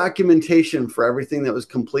show documentation for everything that was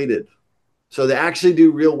completed. So they actually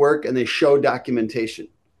do real work and they show documentation.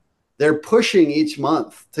 They're pushing each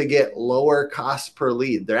month to get lower cost per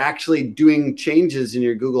lead. They're actually doing changes in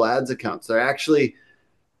your Google Ads accounts. They're actually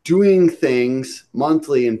doing things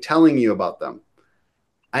monthly and telling you about them.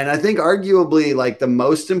 And I think arguably like the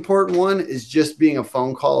most important one is just being a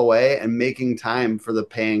phone call away and making time for the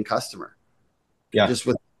paying customer. Yeah. Just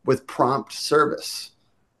with prompt service.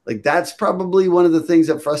 Like that's probably one of the things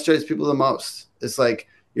that frustrates people the most. It's like,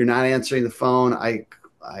 you're not answering the phone. I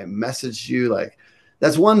messaged you. Like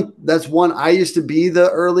that's one. I used to be the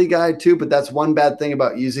early guy too, but that's one bad thing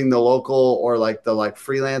about using the local or like the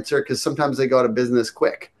freelancer, because sometimes they go out of business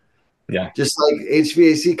quick. Yeah. Just like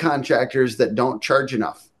HVAC contractors that don't charge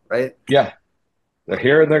enough, right? Yeah. They're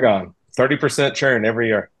here and they're gone. 30% churn every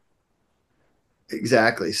year.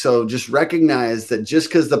 Exactly. So just recognize that just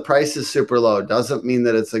because the price is super low doesn't mean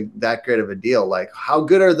that it's that great of a deal. Like how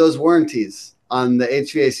good are those warranties on the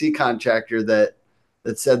HVAC contractor that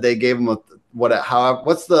said they gave them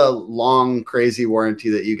what's the long crazy warranty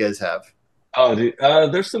that you guys have? Oh, dude,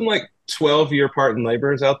 there's some like 12-year part and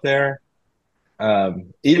labors out there.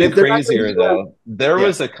 Even crazier though, there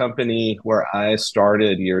was a company where I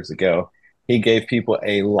started years ago. He gave people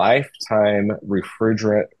a lifetime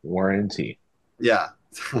refrigerant warranty. Yeah.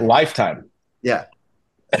 Lifetime. Yeah.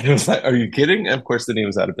 And it was like, are you kidding? And of course, then he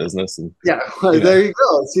was out of business. And there you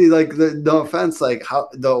go. See, like no offense, like how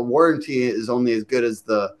the warranty is only as good as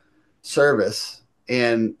the service,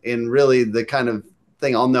 and really the kind of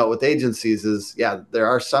thing I'll note with agencies is, there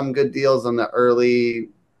are some good deals on the early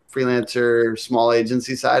freelancer, small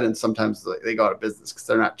agency side, and sometimes they go out of business because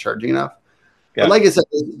they're not charging enough. But like I said,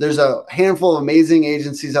 there's a handful of amazing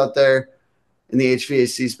agencies out there in the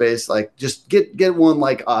HVAC space. Like just get one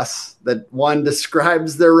like us that one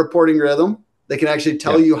describes their reporting rhythm. They can actually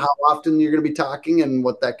tell you how often you're going to be talking and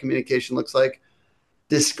what that communication looks like.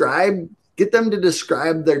 Get them to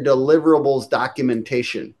describe their deliverables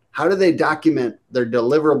documentation. How do they document their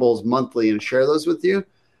deliverables monthly and share those with you?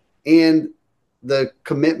 And the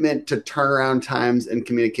commitment to turnaround times and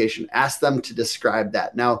communication. Ask them to describe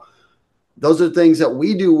that. Now, those are things that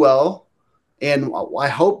we do well, and I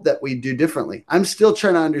hope that we do differently. I'm still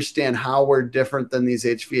trying to understand how we're different than these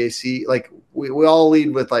HVAC. Like we all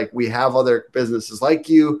lead with like, we have other businesses like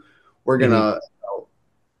you. We're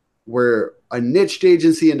a niched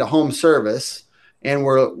agency into home service, and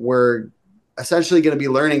we're essentially going to be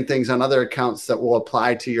learning things on other accounts that will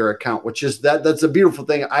apply to your account, which is that's a beautiful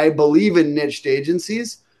thing. I believe in niched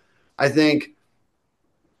agencies. I think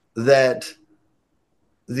that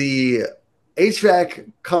the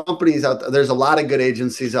HVAC companies out there, there's a lot of good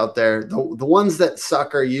agencies out there. The ones that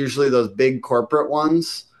suck are usually those big corporate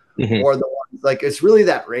ones, or the ones like, it's really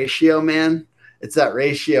that ratio, man. It's that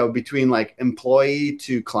ratio between like employee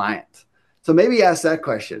to client. So maybe ask that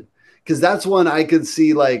question, because that's one I could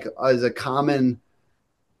see like as a common.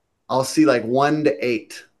 I'll see like 1 to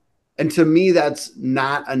 8. And to me, that's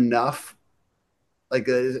not enough. Like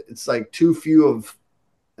it's like too few of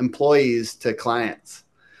employees to clients,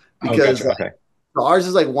 because ours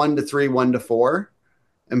is like 1 to 3, 1 to 4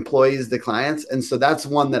 employees to clients. And so that's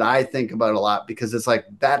one that I think about a lot, because it's like,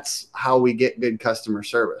 that's how we get good customer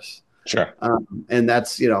service. Sure. And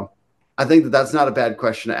that's, I think that's not a bad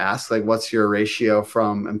question to ask. Like, what's your ratio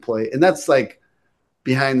from employee? And that's like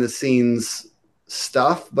behind the scenes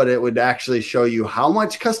stuff, but it would actually show you how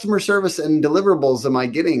much customer service and deliverables am I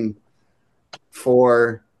getting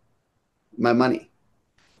for my money.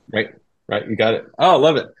 Right. You got it. Oh, I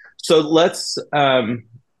love it. So let's, what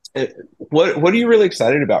are you really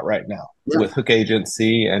excited about right now with Hook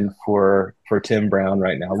Agency and for Tim Brown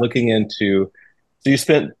right now, looking into, so you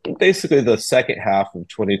spent basically the second half of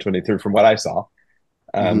 2023, from what I saw,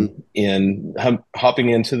 in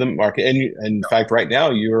hopping into the market. And in fact, right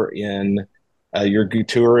now you're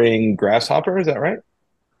touring Grasshopper. Is that right?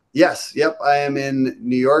 Yes. Yep. I am in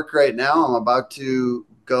New York right now. I'm about to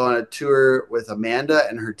go on a tour with Amanda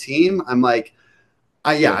and her team. I'm like,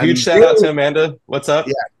 huge shout out to Amanda. What's up?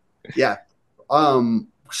 Yeah.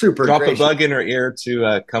 Super. Drop gracious. a bug in her ear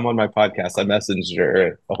to come on my podcast. I messaged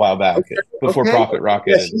her a while back before Profit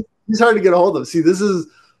Rocket. Yeah, she's hard to get a hold of. See, this is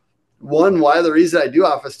why the reason I do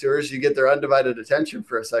office tours, you get their undivided attention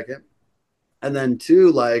for a second. And then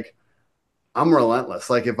 2, like, I'm relentless.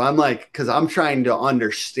 Like if I'm like, because I'm trying to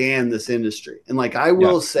understand this industry, and like I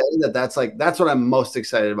will say that's what I'm most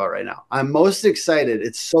excited about right now. I'm most excited.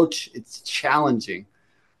 It's challenging.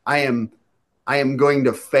 I am going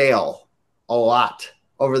to fail a lot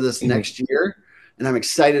over this next year, and I'm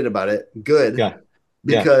excited about it. Good,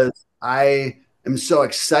 because I am so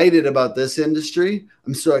excited about this industry.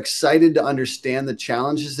 I'm so excited to understand the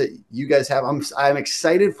challenges that you guys have. I'm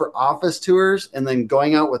excited for office tours and then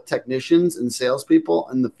going out with technicians and salespeople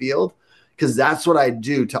in the field, because that's what I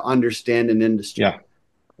do to understand an industry.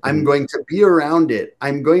 I'm going to be around it.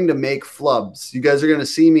 I'm going to make flubs. You guys are going to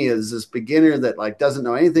see me as this beginner that like doesn't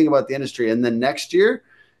know anything about the industry, and then next year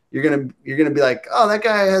you're gonna be like, oh, that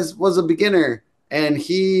guy was a beginner and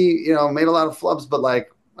he made a lot of flubs, but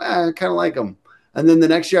like I kind of like him. And then the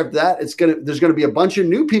next year after that, there's gonna be a bunch of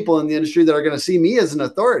new people in the industry that are gonna see me as an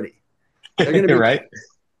authority. They're gonna be right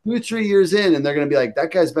 2-3 years in, and they're gonna be like,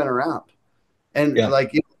 that guy's been around. And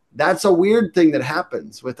that's a weird thing that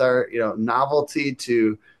happens with our novelty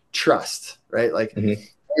to trust, right? Like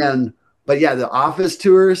but the office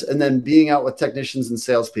tours, and then being out with technicians and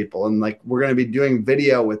salespeople, and like we're going to be doing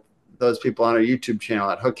video with those people on our YouTube channel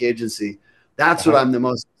at Hook Agency. That's what I'm the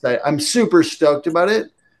most excited. I'm super stoked about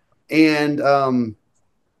it, and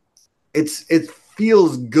it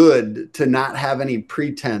feels good to not have any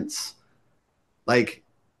pretense. Like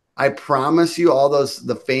I promise you, all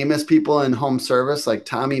the famous people in home service, like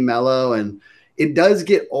Tommy Mello, and it does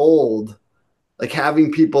get old, like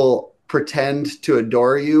having people pretend to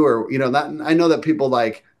adore you, or that. I know that people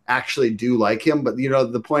like actually do like him, but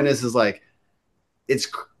the point is like it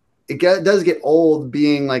does get old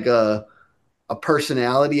being like a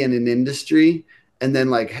personality in an industry, and then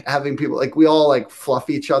like having people like we all like fluff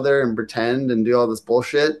each other and pretend and do all this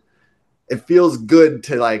bullshit. It feels good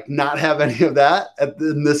to like not have any of that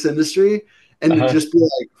in this industry, and to just be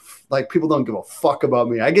like people don't give a fuck about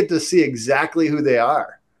me. I get to see exactly who they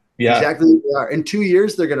are. Exactly who they are. In 2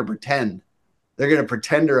 years, they're going to pretend. They're going to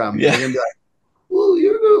pretend around me. They're going to be like, "Oh,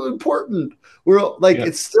 you're important. We're like,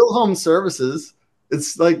 it's still home services.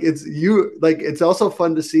 It's like, it's also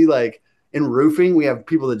fun to see, like, in roofing, we have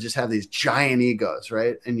people that just have these giant egos,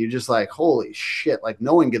 right? And you're just like, holy shit, like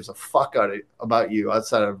no one gives a fuck about you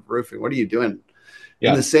outside of roofing. What are you doing?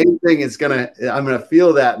 Yeah. And the same thing is I'm gonna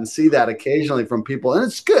feel that and see that occasionally from people. And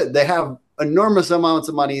it's good. They have enormous amounts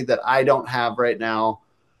of money that I don't have right now.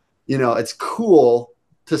 You know, it's cool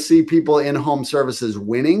to see people in home services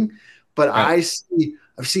winning, but I've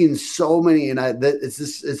seen so many, and it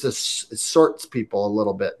sorts people a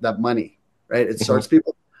little bit, that money, right? It sorts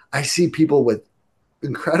people. I see people with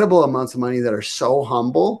incredible amounts of money that are so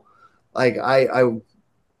humble. Like I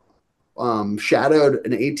shadowed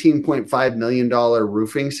an $18.5 million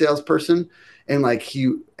roofing salesperson, and like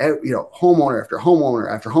homeowner after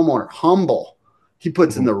homeowner after homeowner, humble. He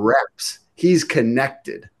puts in the reps. He's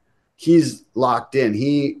connected. He's locked in.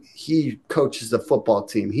 He coaches the football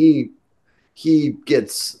team. He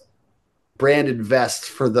gets branded vests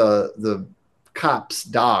for the cops'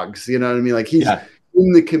 dogs. You know what I mean? Like he's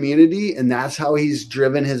in the community, and that's how he's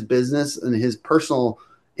driven his business and his personal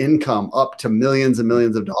income up to millions and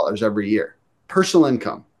millions of dollars every year. Personal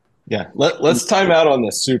income. Yeah. Let's time out on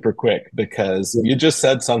this super quick, because you just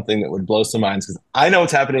said something that would blow some minds, because I know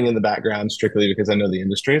what's happening in the background strictly because I know the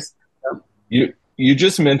industries. Yeah. You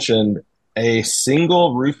just mentioned a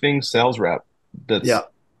single roofing sales rep that's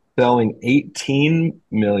selling 18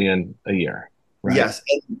 million a year. Right? Yes.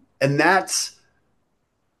 And that's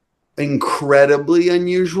incredibly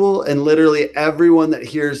unusual, and literally everyone that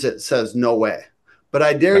hears it says no way. But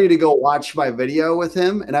I dare you to go watch my video with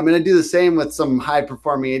him, and I'm going to do the same with some high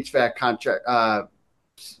performing HVAC contract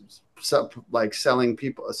like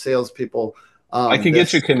salespeople. I can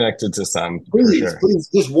get you connected to some. Please,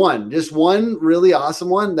 just one really awesome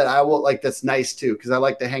one that I will like. That's nice too, because I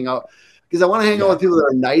like to hang out. Because I want to hang out with people that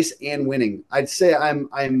are nice and winning. I'd say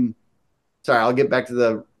I'm sorry. I'll get back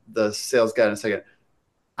to the sales guy in a second.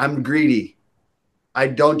 I'm greedy. I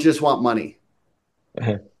don't just want money.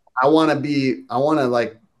 I want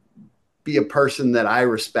to be a person that I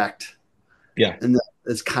respect. Yeah. And that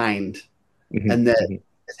is kind and that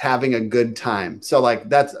is having a good time. So like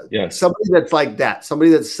that's somebody that's like that, somebody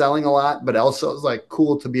that's selling a lot, but also is like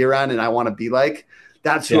cool to be around. And I want to be like,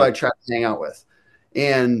 that's who I try to hang out with.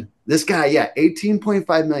 And this guy,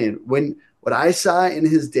 18.5 million. What I saw in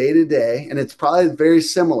his day-to-day, and it's probably very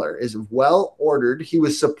similar, is well-ordered. He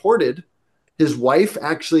was supported. His wife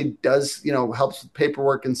actually does, helps with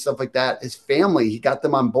paperwork and stuff like that. His family, he got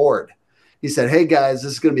them on board. He said, hey, guys,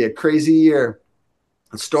 this is going to be a crazy year.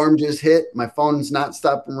 A storm just hit. My phone's not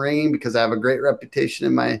stopping ringing because I have a great reputation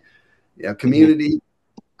in my community.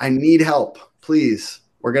 I need help, please.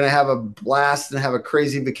 We're going to have a blast and have a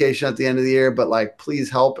crazy vacation at the end of the year, but like,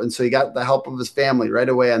 please help. And so he got the help of his family right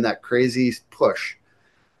away on that crazy push.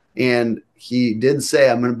 And he did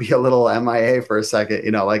say, I'm going to be a little MIA for a second.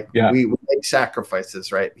 We make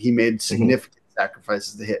sacrifices, right? He made significant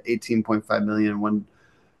sacrifices to hit 18.5 million in one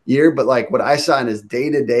year. But like what I saw in his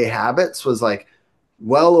day-to-day habits was like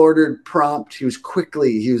well-ordered, prompt. He was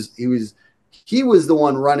the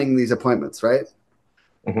one running these appointments, right?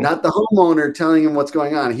 Not the homeowner telling him what's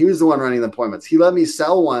going on. He was the one running the appointments. He let me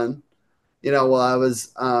sell one, while I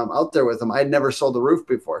was out there with him. I'd never sold a roof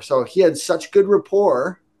before. So he had such good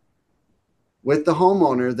rapport with the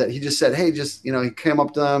homeowner that he just said, hey, he came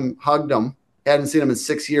up to them, hugged them. He hadn't seen him in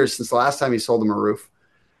 6 years since the last time he sold him a roof.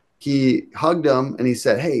 He hugged him and he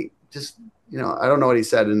said, hey, I don't know what he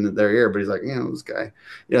said in their ear, but he's like, this guy,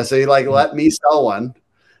 so he let me sell one.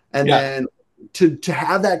 And then to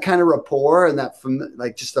have that kind of rapport and that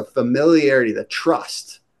just the familiarity, the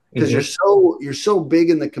trust, because you're so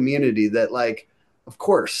big in the community that like, of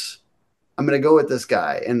course I'm going to go with this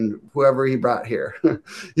guy and whoever he brought here, and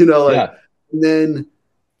then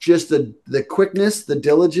just the quickness, the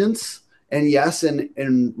diligence. And yes,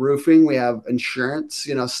 in roofing, we have insurance,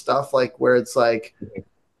 stuff like where it's like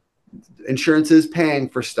insurance is paying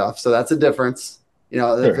for stuff. So that's a difference.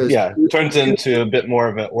 It turns into a bit more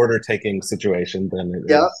of an order taking situation than it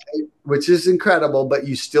is. Which is incredible, but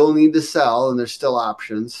you still need to sell and there's still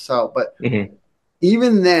options. So, but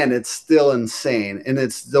even then it's still insane. And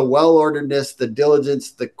it's the well-orderedness, the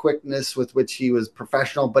diligence, the quickness with which he was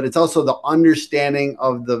professional, but it's also the understanding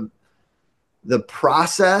of the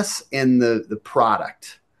process and the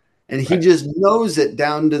product. And he just knows it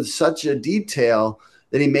down to such a detail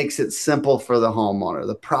that he makes it simple for the homeowner,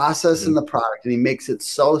 the process and the product. And he makes it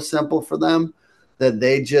so simple for them that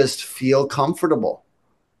they just feel comfortable.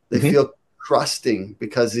 They feel trusting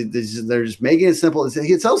because they're just making it simple.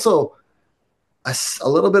 It's also a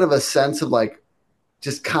little bit of a sense of like,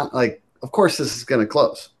 of course this is going to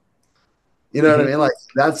close. You know what I mean? Like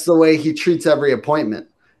that's the way he treats every appointment.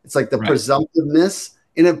 It's like the presumptiveness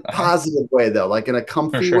in a positive way, though, like in a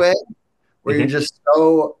comfy way, where you're just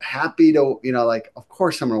so happy to, like, of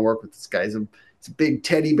course I'm going to work with this guy. He's a big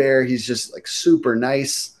teddy bear. He's just like super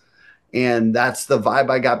nice. And that's the vibe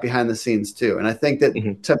I got behind the scenes too. And I think that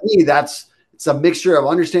to me, it's a mixture of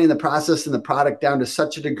understanding the process and the product down to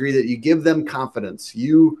such a degree that you give them confidence.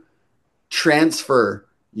 You transfer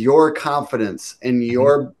your confidence in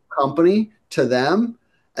your company to them.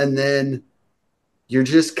 And then you're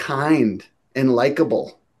just kind and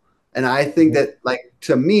likable. And I think that, like,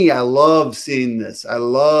 to me, I love seeing this. I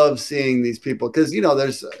love seeing these people because,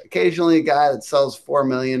 there's occasionally a guy that sells 4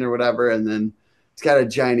 million or whatever, and then he's got a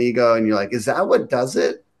giant ego, and you're like, is that what does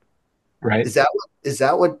it? Right. Is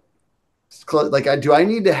that what, like, do I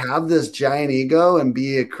need to have this giant ego and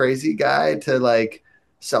be a crazy guy to, like,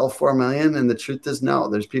 sell 4 million? And the truth is, no,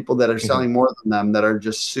 there's people that are selling more than them that are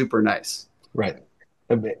just super nice. Right.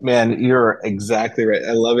 Man, you're exactly right.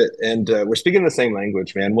 I love it. And we're speaking the same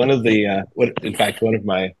language, man. One of my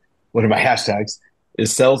hashtags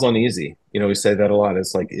is sells on easy. We say that a lot.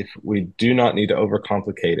 It's like, if we do not need to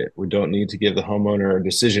overcomplicate it, we don't need to give the homeowner a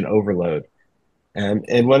decision overload.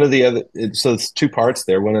 And one of the other, so it's two parts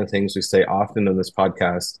there. One of the things we say often in this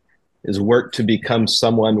podcast is work to become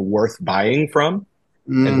someone worth buying from.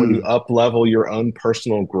 And when you up level your own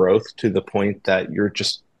personal growth to the point that you're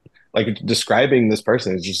just like describing this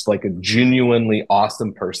person is just like a genuinely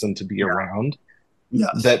awesome person to be around,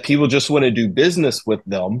 that people just want to do business with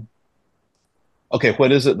them. Okay,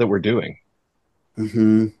 what is it that we're doing?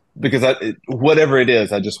 Because whatever it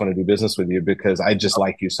is, I just want to do business with you because I just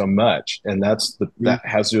like you so much. And that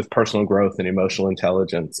has to do with personal growth and emotional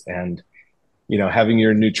intelligence and, having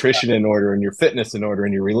your nutrition in order and your fitness in order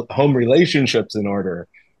and your home relationships in order,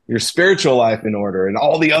 your spiritual life in order, and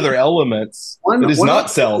all the other elements that is not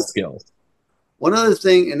sales skills. One other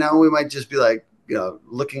thing, and now we might just be like,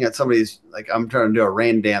 looking at somebody's, like, I'm trying to do a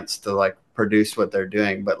rain dance to, like, produce what they're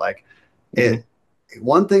doing. But, like,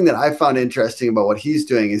 one thing that I found interesting about what he's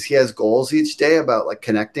doing is he has goals each day about, like,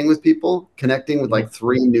 connecting with like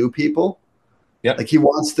 3 new people. Yeah. Like, he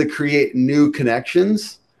wants to create new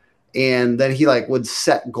connections. And then he, like, would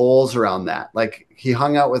set goals around that. Like, he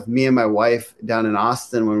hung out with me and my wife down in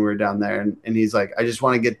Austin when we were down there. And he's like, I just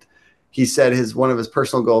want to he said one of his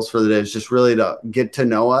personal goals for the day is just really to get to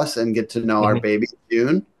know us and get to know our baby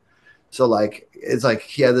June. So, like, it's like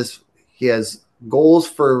he has goals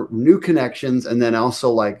for new connections and then also,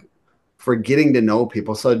 like, for getting to know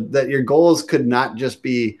people, so that your goals could not just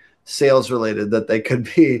be sales related, that they could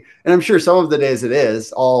be, and I'm sure some of the days it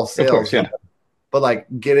is all sales. Of course, yeah. But, like,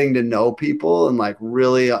 getting to know people and, like,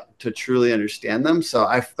 really to truly understand them. So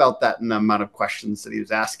I felt that in the amount of questions that he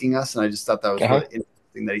was asking us. And I just thought that was really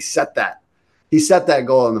interesting that he set that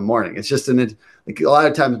goal in the morning. It's just like, a lot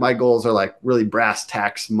of times my goals are, like, really brass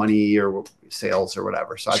tacks, money or sales or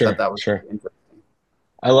whatever. So I thought that was really interesting.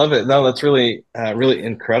 I love it. No, that's really, really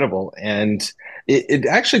incredible. And it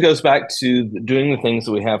actually goes back to doing the things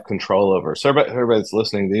that we have control over. So everybody's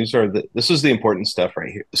listening, this is the important stuff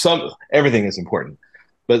right here. Everything is important,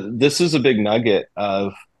 but this is a big nugget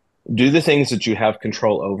of do the things that you have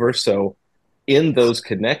control over. So in those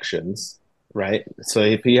connections, right? So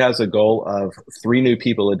if he has a goal of 3 new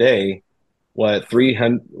people a day, we'll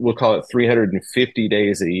call it 350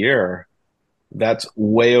 days a year. That's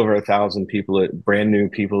way over 1,000 people, brand new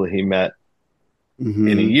people that he met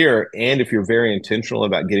in a year. And if you're very intentional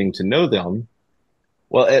about getting to know them,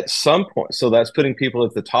 well, at some point, so that's putting people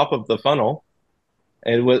at the top of the funnel.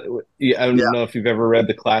 And I don't know if you've ever read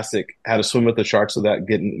the classic How to Swim with the Sharks Without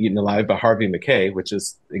Getting Eaten Alive by Harvey McKay, which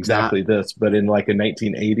is exactly this, but in, like, a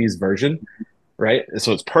 1980s version, right?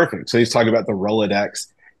 So it's perfect. So he's talking about the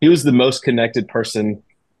Rolodex. He was the most connected person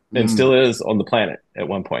and still is on the planet at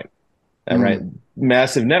one point. Right.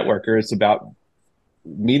 Massive networker. It's about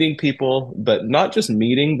meeting people, but not just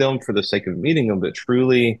meeting them for the sake of meeting them, but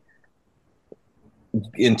truly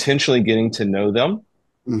intentionally getting to know them.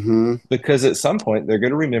 Because at some point they're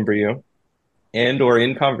going to remember you, and or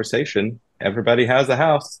in conversation, everybody has a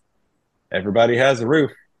house, everybody has a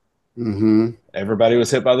roof, everybody was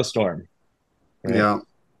hit by the storm. Right? Yeah.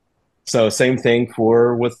 So same thing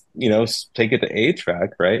take it to HVAC,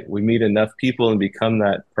 right? We meet enough people and become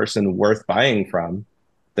that person worth buying from.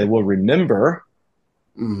 They will remember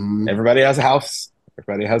everybody has a house,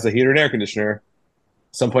 everybody has a heater and air conditioner.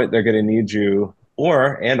 At some point they're going to need you,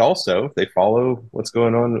 and also if they follow what's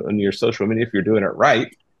going on your social media, if you're doing it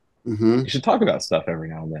right, you should talk about stuff every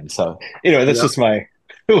now and then. So, that's just my,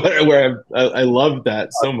 where I love that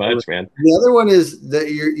so much, man. The other one is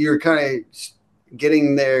that you're kind of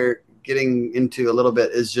getting there, getting into a little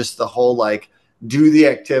bit is just the whole like do the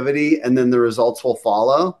activity and then the results will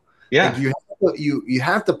follow. Yeah. Like you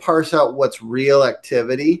have to parse out what's real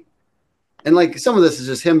activity. And like some of this is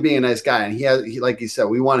just him being a nice guy. And he like you said,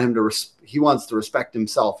 he wants to respect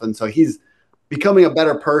himself. And so he's becoming a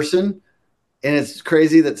better person. And it's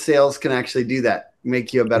crazy that sales can actually do that,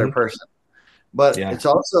 make you a better person. But it's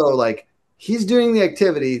also like he's doing the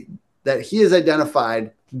activity that he has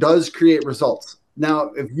identified does create results.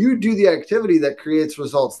 Now, if you do the activity that creates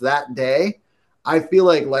results that day, I feel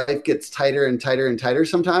like life gets tighter and tighter and tighter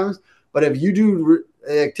sometimes. But if you do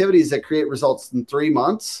activities that create results in 3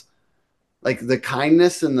 months, like the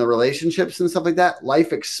kindness and the relationships and stuff like that,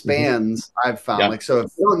 life expands. I've found like, so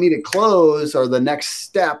if you don't need to close or the next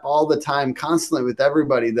step all the time, constantly with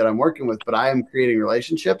everybody that I'm working with, but I am creating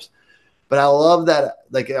relationships. But I love that.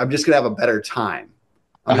 Like, I'm just going to have a better time.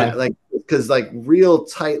 I mean, like, cause like real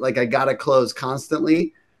tight, like I got to close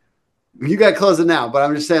constantly. You got to close it now, but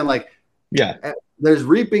I'm just saying like, there's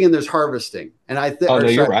reaping and there's harvesting. And I think,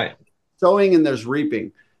 you're right. Sowing and there's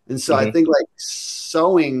reaping. And so I think like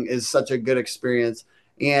sowing is such a good experience,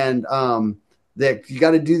 and that you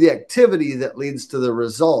got to do the activity that leads to the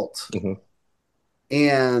result.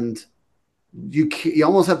 And you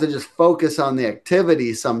almost have to just focus on the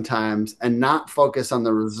activity sometimes and not focus on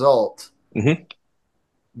the result,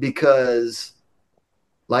 because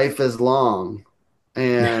life is long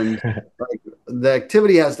and like the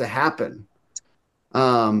activity has to happen.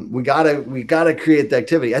 We gotta create the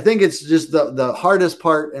activity. I think it's just the hardest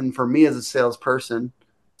part. And for me as a salesperson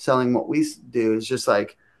selling what we do is just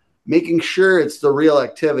like making sure it's the real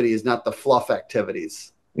activities, not the fluff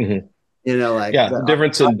activities. You know, like the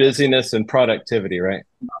difference in busyness and productivity, right?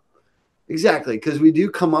 Exactly. Cause we do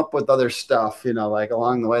come up with other stuff, you know, like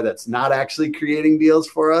along the way that's not actually creating deals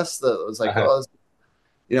for us. That was like,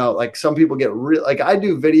 you know, like some people get like I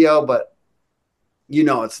do video, but you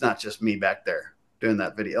know, it's not just me back there doing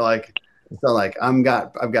that video. Like, so like I've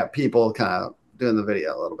got people kind of doing the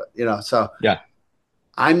video a little bit, you know? So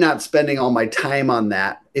I'm not spending all my time on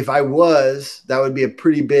that. If I was, that would be a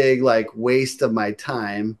pretty big like waste of my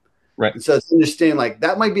time. Right. And so it's understanding like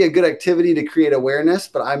that might be a good activity to create awareness,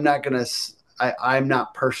 but I'm not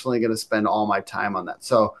personally going to spend all my time on that.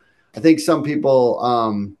 So I think some people,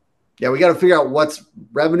 we got to figure out what's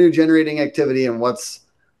revenue generating activity and what's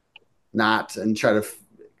not, and try to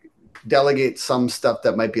delegate some stuff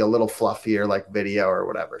that might be a little fluffier, like video or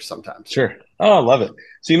whatever sometimes. Sure. Oh, I love it.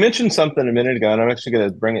 So you mentioned something a minute ago, and I'm actually going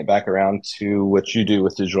to bring it back around to what you do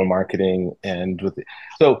with digital marketing and with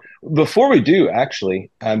So before we do, actually,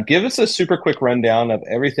 give us a super quick rundown of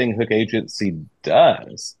everything Hook Agency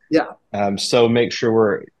does. So make sure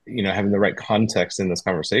we're, having the right context in this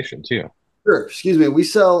conversation too. Sure. Excuse me. We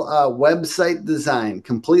sell website design,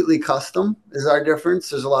 completely custom is our difference.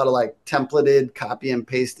 There's a lot of like templated copy and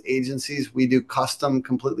paste agencies. We do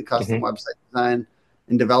completely custom website design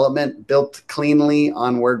and development built cleanly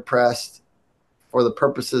on WordPress for the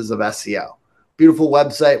purposes of SEO. Beautiful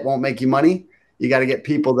website won't make you money. You got to get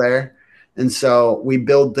people there. And so we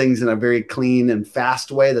build things in a very clean and fast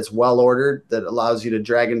way that's well ordered, that allows you to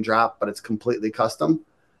drag and drop, but it's completely custom.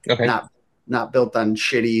 Okay. Not built on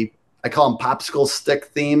shitty, I call them popsicle stick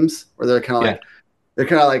themes, where they're kind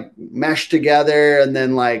of like meshed together, and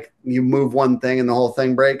then like you move one thing and the whole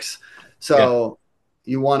thing breaks. So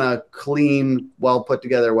you want a clean, well put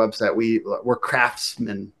together website. We're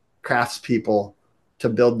craftspeople to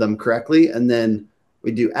build them correctly. And then we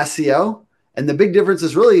do SEO. And the big difference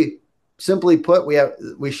is really simply put,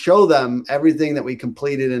 we show them everything that we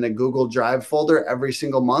completed in a Google Drive folder every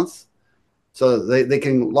single month. So they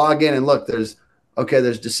can log in and look, there's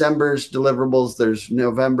December's deliverables, there's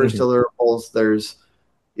November's deliverables, there's,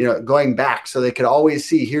 going back. So they could always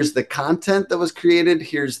see, here's the content that was created,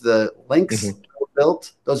 here's the links that were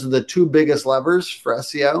built. Those are the two biggest levers for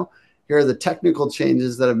SEO. Here are the technical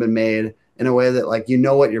changes that have been made in a way that like,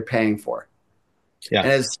 what you're paying for. Yeah.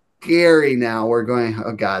 And it's scary now. We're going,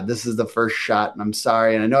 oh God, this is the first shot. And I'm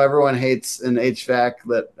sorry. And I know everyone hates an HVAC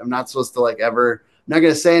that I'm not supposed to I'm not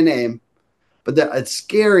going to say a name. But it's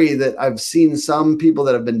scary that I've seen some people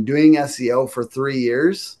that have been doing SEO for 3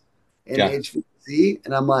 years in HVAC,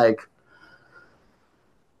 and I'm like,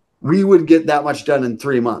 we would get that much done in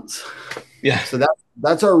 3 months. Yeah. So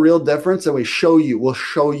that's our real difference, and we'll show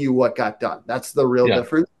you what got done. That's the real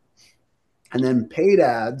difference. And then paid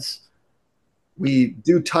ads, we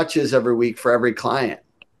do touches every week for every client,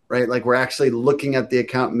 right? Like we're actually looking at the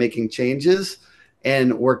account and making changes.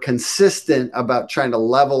 And we're consistent about trying to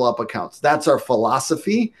level up accounts. That's our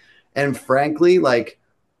philosophy. And frankly, like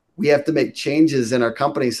we have to make changes in our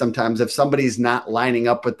company sometimes if somebody's not lining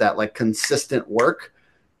up with that like consistent work.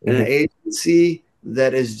 and an agency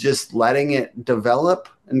that is just letting it develop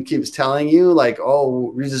and keeps telling you like,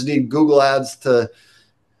 oh, we just need Google ads to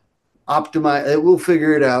optimize it, we'll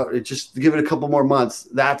figure it out, it just give it a couple more months.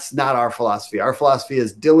 That's not our philosophy. Our philosophy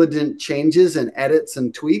is diligent changes and edits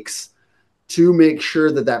and tweaks to make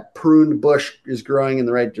sure that that pruned bush is growing in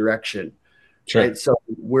the right direction. Sure. Right. So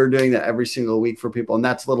we're doing that every single week for people. And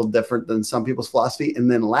that's a little different than some people's philosophy. And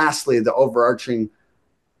then lastly, the overarching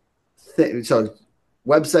thing. So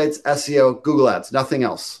websites, SEO, Google ads, nothing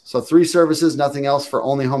else. So 3 services, nothing else for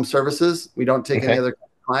only home services. We don't take any other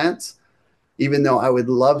clients, even though I would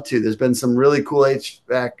love to. There's been some really cool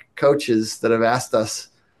HVAC coaches that have asked us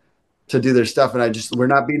to do their stuff. And we're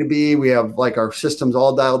not B2B. We have like our systems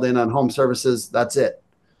all dialed in on home services. That's it.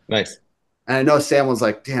 Nice. And I know Sam was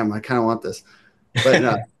like, damn, I kind of want this.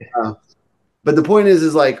 But but the point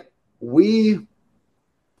is like we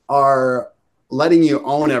are letting you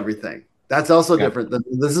own everything. That's also different.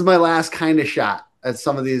 This is my last kind of shot at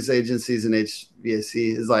some of these agencies in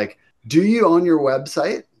HVAC is like, do you own your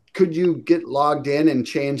website? Could you get logged in and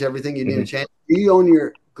change everything you need to change? Do you own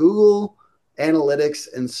your Google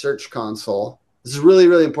Analytics and Search Console? This is really,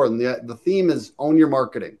 really important. The theme is own your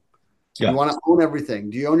marketing. You want to own everything.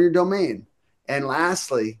 Do you own your domain? And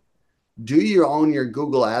lastly, do you own your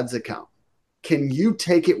Google Ads account? Can you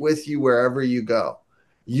take it with you wherever you go?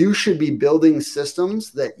 You should be building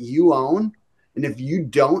systems that you own. And if you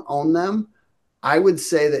don't own them, I would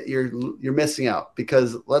say that you're missing out,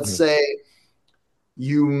 because let's say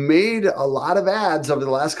you made a lot of ads over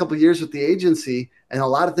the last couple of years with the agency and a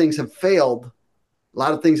lot of things have failed. A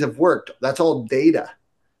lot of things have worked. That's all data.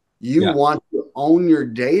 You want to own your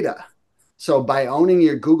data. So by owning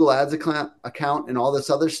your Google Ads account and all this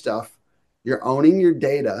other stuff, you're owning your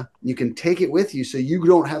data. You can take it with you so you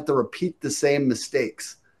don't have to repeat the same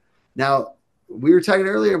mistakes. Now, we were talking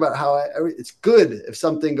earlier about how it's good if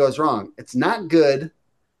something goes wrong. It's not good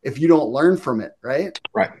if you don't learn from it, right?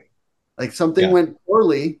 Right. Like something went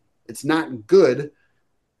poorly. It's not good.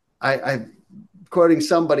 I'm quoting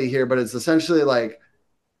somebody here, but it's essentially like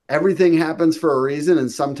everything happens for a reason.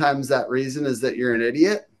 And sometimes that reason is that you're an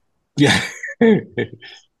idiot. Yeah.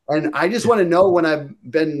 And I just want to know when I've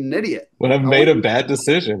been an idiot. When I've made a bad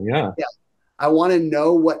decision. Yeah. I want to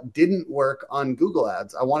know what didn't work on Google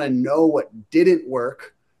Ads. I want to know what didn't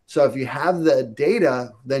work. So if you have the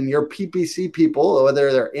data, then your PPC people,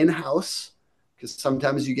 whether they're in-house, because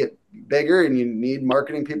sometimes you get bigger and you need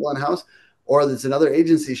marketing people in-house, or there's another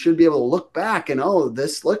agency, should be able to look back and,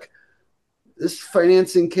 this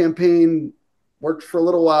financing campaign worked for a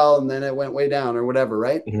little while and then it went way down or whatever,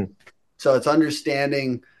 right? So it's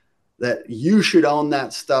understanding that you should own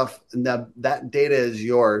that stuff and that data is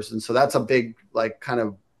yours. And so that's a big, I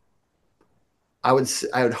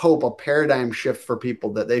would hope a paradigm shift for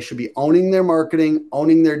people, that they should be owning their marketing,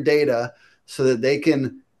 owning their data, so that they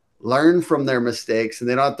can learn from their mistakes and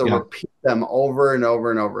they don't have to repeat them over and over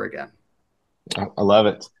and over again. I love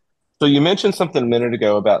it. So you mentioned something a minute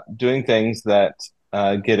ago about doing things that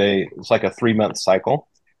it's like a 3-month cycle.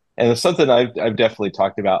 And it's something I've definitely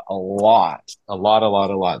talked about a lot.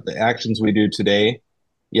 The actions we do today,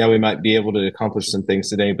 we might be able to accomplish some things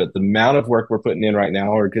today, but the amount of work we're putting in right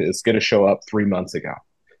now is going to show up 3 months ago.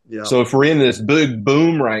 Yeah. So if we're in this big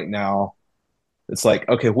boom right now, it's like,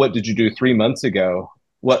 okay, what did you do 3 months ago?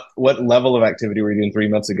 What level of activity were you doing 3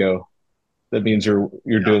 months ago? That means you're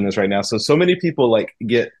doing this right now. So many people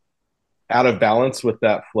get out of balance with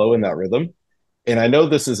that flow and that rhythm. And I know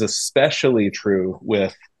this is especially true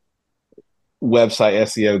with website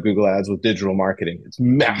SEO, Google Ads, with digital marketing. It's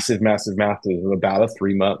massive, about a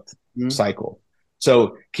 3-month cycle.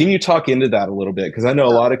 So can you talk into that a little bit? Because I know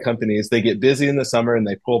a lot of companies, they get busy in the summer and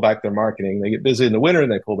they pull back their marketing. They get busy in the winter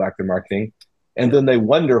and they pull back their marketing. And then they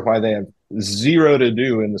wonder why they have zero to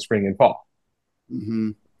do in the spring and fall.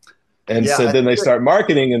 And so then they start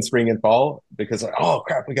marketing in spring and fall because, oh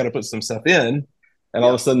crap, we got to put some stuff in. And all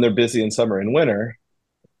of a sudden they're busy in summer and winter.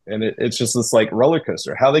 And it's just this roller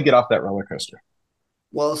coaster. How they get off that roller coaster?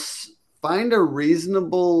 Well, find a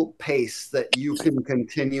reasonable pace that you can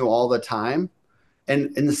continue all the time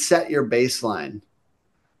and set your baseline,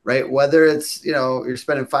 right? Whether it's, you're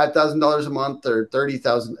spending $5,000 a month or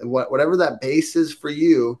 $30,000, whatever that base is for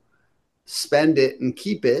you, spend it and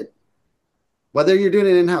keep it. Whether you're doing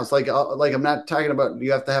it in-house, like I'm not talking about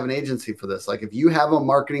you have to have an agency for this. Like if you have a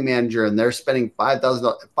marketing manager and they're spending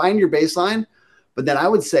 $5,000, find your baseline. But then I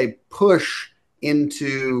would say push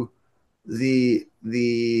into the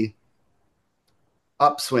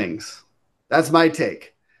upswings. That's my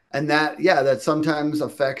take. And that sometimes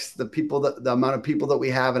affects the amount of people that we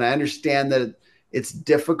have. And I understand that it's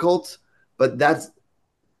difficult, but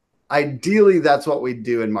ideally that's what we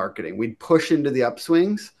do in marketing. We'd push into the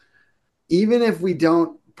upswings, even if we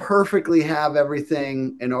don't perfectly have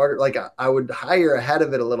everything in order. Like I would hire ahead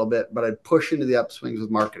of it a little bit, but I'd push into the upswings with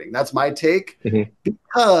marketing. That's my take,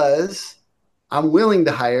 because I'm willing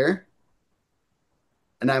to hire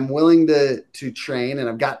and I'm willing to train, and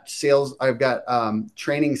I've got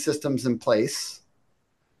training systems in place,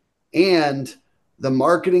 and the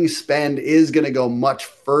marketing spend is going to go much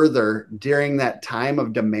further during that time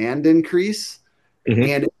of demand increase.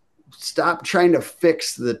 And stop trying to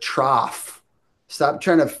fix the trough. Stop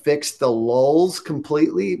trying to fix the lulls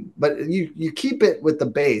completely, but you keep it with the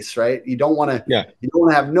base, right? You don't want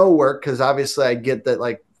to have no work, because obviously I get that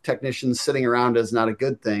like technicians sitting around is not a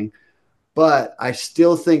good thing, but I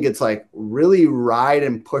still think it's like really ride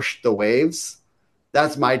and push the waves.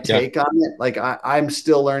 That's my take on it. Like I'm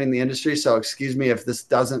still learning the industry, so excuse me if this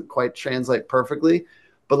doesn't quite translate perfectly,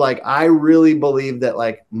 but like I really believe that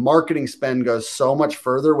like marketing spend goes so much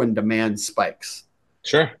further when demand spikes.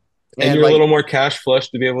 Sure. And you're like, a little more cash flush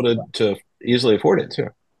to be able to easily afford it too.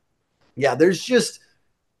 Yeah, there's just,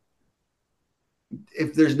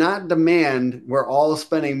 if there's not demand, we're all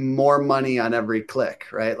spending more money on every click,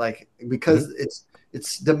 right? Like because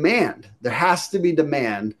it's demand. There has to be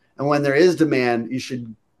demand. And when there is demand, you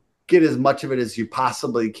should get as much of it as you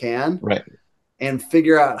possibly can, right? And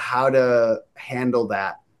figure out how to handle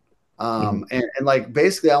that. And like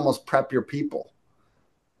basically almost prep your people.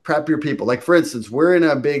 Like for instance, we're in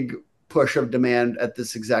a big push of demand at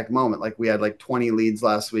this exact moment. Like we had like 20 leads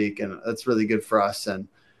last week, and that's really good for us. And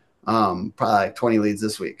probably like 20 leads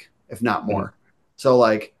this week, if not more. So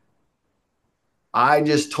like, I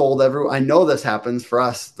just told everyone, I know this happens for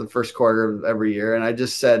us the first quarter of every year. And I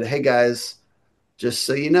just said, hey guys, just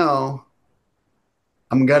so you know,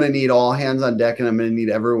 I'm going to need all hands on deck, and I'm going to need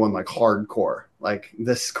everyone like hardcore, like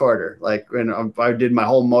this quarter. Like when I did my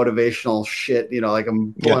whole motivational shit, you know, like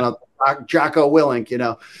I'm pulling up Jocko Willink, you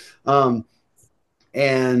know,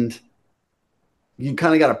 and you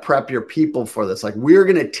kind of got to prep your people for this. Like we're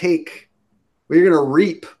going to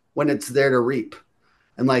reap when it's there to reap.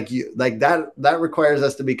 And like that requires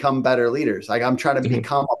us to become better leaders. Like I'm trying to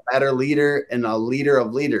become a better leader and a leader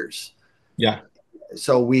of leaders. Yeah.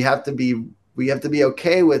 So we have to be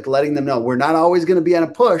okay with letting them know we're not always going to be on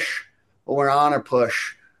a push, but we're on a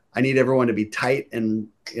push. I need everyone to be tight, and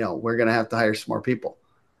you know, we're going to have to hire some more people.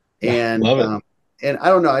 And love it. And I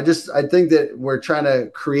don't know. I think that we're trying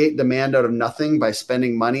to create demand out of nothing by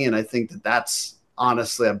spending money. And I think that that's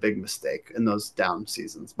honestly a big mistake in those down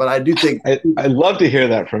seasons. But I do think I love to hear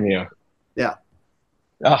that from you. Yeah.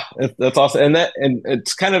 That's awesome. And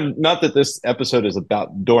it's kind of not that this episode is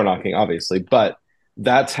about door knocking, obviously, but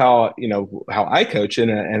that's how, you know, how I coach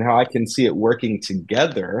and how I can see it working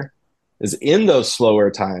together is in those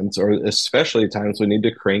slower times, or especially times we need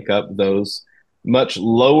to crank up those much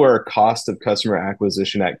lower cost of customer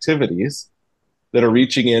acquisition activities that are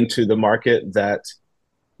reaching into the market that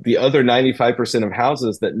the other 95% of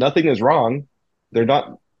houses that nothing is wrong. They're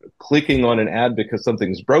not clicking on an ad because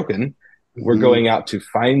something's broken. We're going out to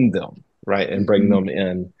find them, right? And bring them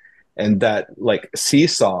in. And that like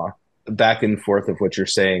seesaw back and forth of what you're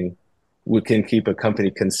saying, we can keep a company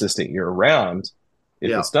consistent year round if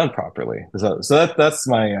it's done properly. So that's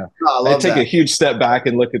my, I take a huge step back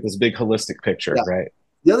and look at this big holistic picture, right?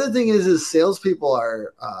 The other thing is salespeople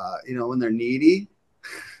are, you know, when they're needy,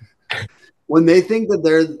 when they think that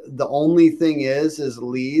they're the only thing is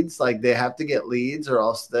leads, like they have to get leads or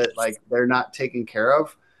else that like they're not taken care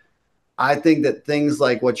of. I think that things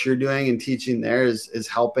like what you're doing and teaching there is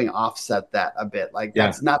helping offset that a bit. Like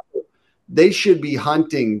that's not, they should be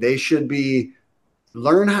hunting. They should be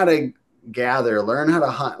learn how to gather, learn how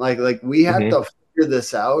to hunt. Like we have to figure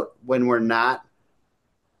this out when we're not,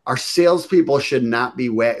 our salespeople should not be,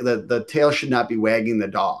 the tail should not be wagging the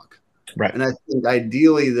dog. Right. And I think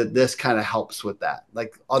ideally that this kind of helps with that.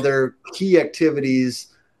 Like other key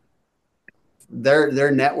activities, they're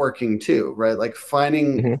networking too, right? Like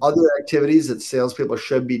finding other activities that salespeople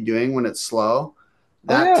should be doing when it's slow.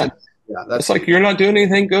 That's like you're not doing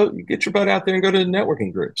anything. Go get your butt out there and go to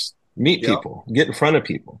networking groups. Meet people. Get in front of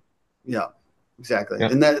people. Yeah, exactly. Yeah.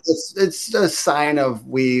 And it's a sign of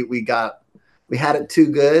we had it too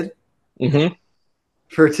good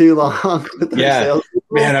for too long with our sales people.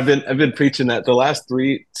 Man, I've been preaching that the last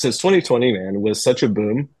since 2020, man, was such a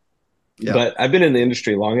boom. Yeah. But I've been in the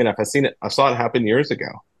industry long enough. I saw it happen years ago.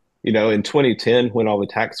 You know, in 2010, when all the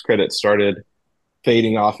tax credits started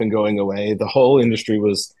fading off and going away, the whole industry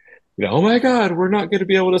was, you know, oh my God, we're not going to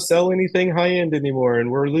be able to sell anything high end anymore,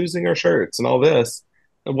 and we're losing our shirts and all this.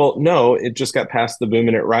 Well, no, it just got past the boom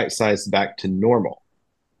and it right sized back to normal,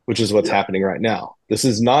 which is what's happening right now. This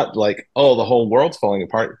is not like, oh, the whole world's falling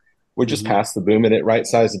apart. We're just past the boom, and it right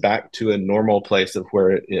sized back to a normal place of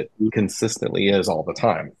where it consistently is all the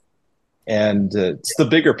time. And it's the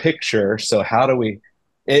bigger picture. So how do we,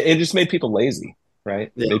 it just made people lazy,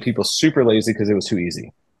 right? It made people super lazy because it was too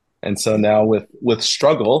easy. And so now with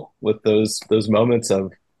struggle, with those moments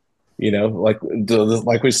of, like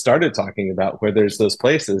we started talking about, where there's those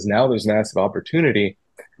places, now there's massive opportunity,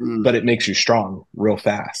 but it makes you strong real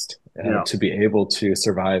fast to be able to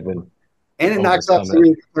survive and it knocks off some of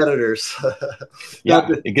your competitors. Not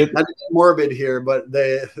to get morbid here, but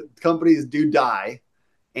the companies do die,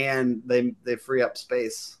 and they free up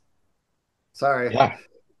space. Sorry. Yeah,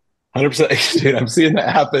 100%. Dude, I'm seeing that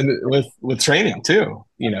happen with training too.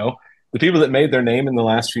 The people that made their name in the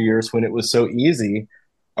last few years when it was so easy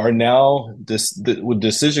are now the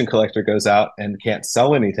decision collector goes out and can't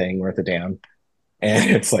sell anything worth a damn.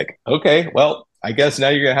 And it's like, okay, well, I guess now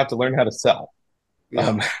you're going to have to learn how to sell.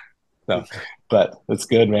 Yeah. But that's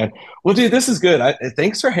good, man. Well, dude, this is good.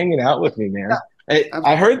 Thanks for hanging out with me, man. Yeah,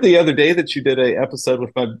 I heard the other day that you did an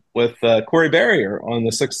episode with Corey Barrier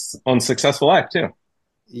on Successful Life too.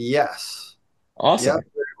 Yes. Awesome. Yep.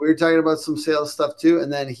 We were talking about some sales stuff too.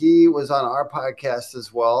 And then he was on our podcast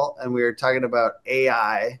as well. And we were talking about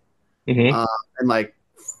AI and like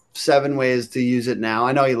 7 ways to use it now.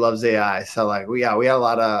 I know he loves AI. So we had a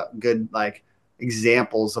lot of good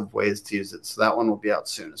examples of ways to use it. So that one will be out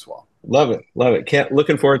soon as well. Love it.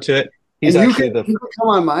 Looking forward to it. He's and actually you can come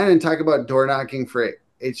on mine and talk about door knocking for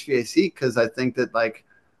HVAC, because I think that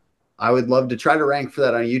I would love to try to rank for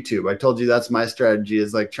that on YouTube. I told you that's my strategy,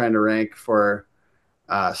 is trying to rank for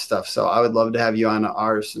stuff. So I would love to have you on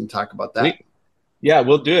ours and talk about that. Yeah,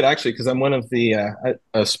 we'll do it actually, because I'm one of the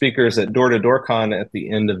speakers at Door to Door Con at the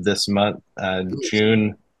end of this month,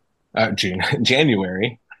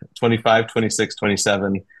 January 25, 26,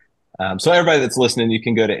 27. So everybody that's listening, you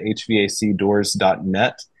can go to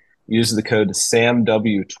hvacdoors.net, use the code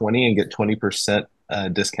SAMW20 and get 20%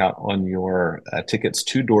 discount on your tickets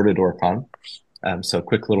to Door to Door Con. So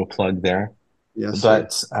quick little plug there. Yes,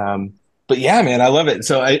 but yeah, man, I love it.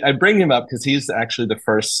 So I bring him up because he's actually the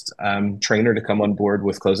first trainer to come on board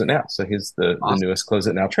with Close It Now. So he's the newest Close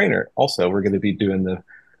It Now trainer. Also, we're going to be doing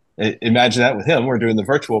imagine that with him. We're doing the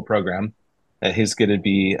virtual program. He's going to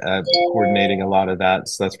be coordinating a lot of that.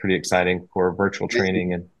 So that's pretty exciting for virtual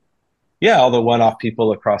training. And all the one-off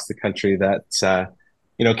people across the country that,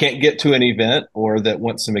 can't get to an event or that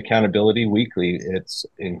want some accountability weekly. It's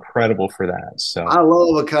incredible for that. So I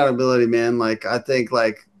love accountability, man. I think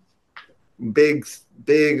big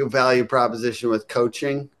value proposition with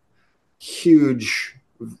coaching, huge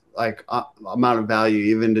amount of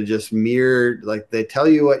value, even to just mirror, they tell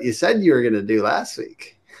you what you said you were going to do last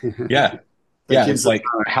week. Yeah. Yeah, it's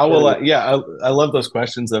how will I? Yeah, I love those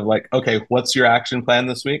questions of okay, what's your action plan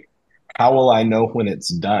this week? How will I know when it's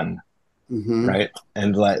done? Right,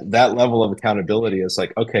 and that level of accountability is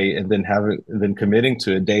okay, and then committing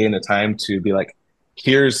to a day and a time to be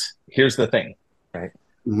here's the thing, right?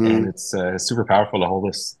 And it's super powerful to hold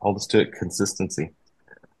us to it, consistency.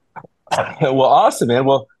 Well, awesome, man.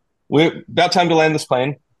 Well, we're about time to land this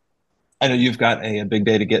plane. I know you've got a big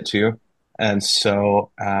day to get to. And so,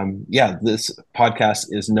 this podcast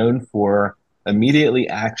is known for immediately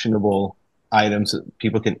actionable items that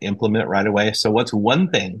people can implement right away. So what's one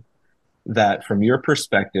thing that, from your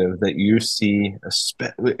perspective, that you see,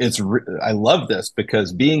 I love this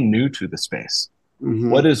because being new to the space,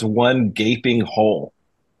 what is one gaping hole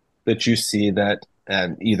that you see that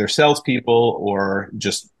either salespeople or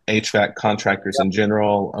just HVAC contractors in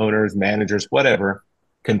general, owners, managers, whatever,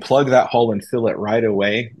 can plug that hole and fill it right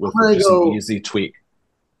away with just an easy tweak?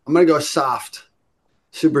 I'm going to go soft,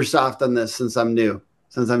 super soft on this since I'm new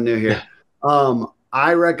here.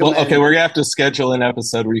 I recommend. Well, okay, we're going to have to schedule an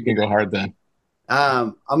episode where you can go hard then.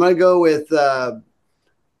 I'm going to go with,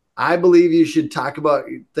 I believe you should talk about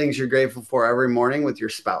things you're grateful for every morning with your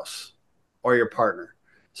spouse or your partner.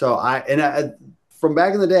 So from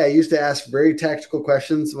back in the day, I used to ask very tactical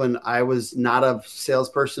questions when I was not a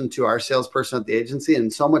salesperson to our salesperson at the agency.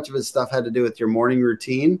 And so much of his stuff had to do with your morning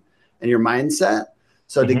routine and your mindset.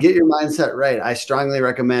 So to get your mindset right, I strongly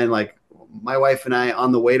recommend, my wife and I,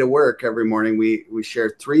 on the way to work every morning, we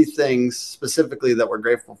share 3 things specifically that we're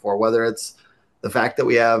grateful for, whether it's the fact that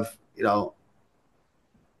we have,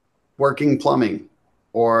 working plumbing,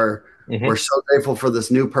 or we're so grateful for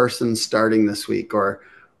this new person starting this week, or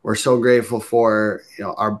we're so grateful for,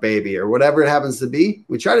 our baby, or whatever it happens to be.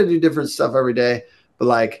 We try to do different stuff every day,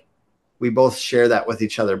 but we both share that with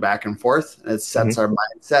each other back and forth, and it sets our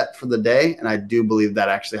mindset for the day. And I do believe that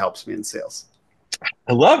actually helps me in sales.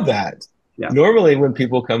 I love that. Normally when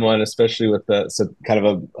people come on, especially with kind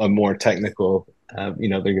of a more technical,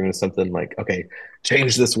 they're giving us something like, okay,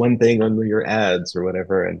 change this one thing on your ads or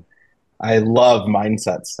whatever. And I love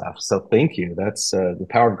mindset stuff. So thank you. That's the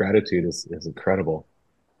power of gratitude is incredible.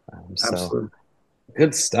 Absolutely.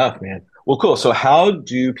 Good stuff, man. Well, cool. So how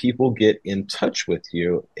do people get in touch with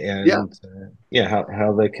you and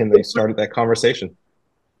how they start that conversation?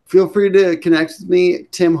 Feel free to connect with me,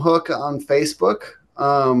 Tim Hook on Facebook.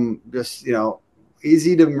 Just,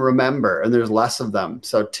 easy to remember, and there's less of them.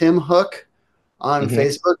 So Tim Hook on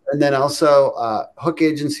Facebook, and then also Hook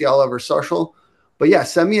Agency all over social. But yeah,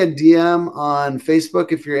 send me a DM on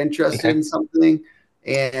Facebook if you're interested in something,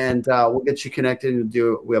 and we'll get you connected and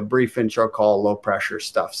do a brief intro call, low pressure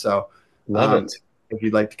stuff. So love it. If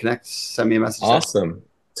you'd like to connect, send me a message. Awesome.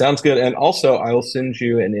 Sounds good. And also, I will send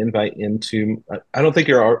you an invite into, I don't think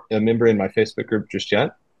you're a member in my Facebook group just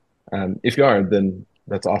yet. If you are, then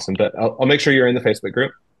that's awesome. But I'll make sure you're in the Facebook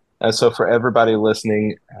group. So for everybody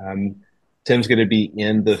listening, Tim's going to be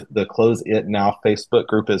in the Close It Now Facebook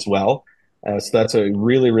group as well. So that's a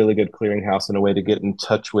really, really good clearinghouse and a way to get in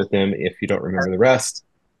touch with him if you don't remember the rest.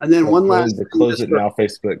 And then one last the Close It Now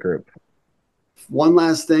Facebook group. One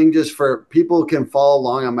last thing, just for people can follow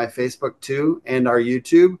along on my Facebook too and our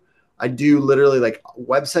YouTube. I do literally like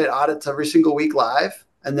website audits every single week live.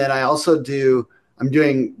 And then I also I'm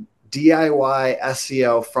doing DIY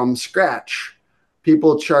SEO from scratch.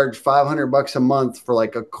 People charge $500 a month for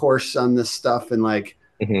like a course on this stuff. And like,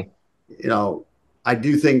 I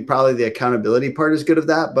do think probably the accountability part is good of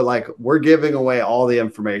that, but like we're giving away all the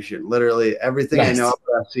information, literally everything I know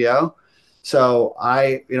about SEO. So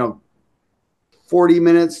 40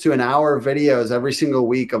 minutes to an hour videos every single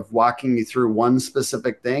week of walking you through one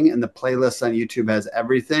specific thing. And the playlist on YouTube has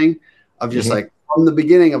everything of just like from the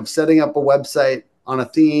beginning of setting up a website on a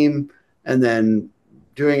theme and then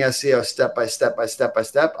doing SEO step by step by step by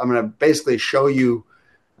step. I'm going to basically show you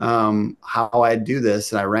how I do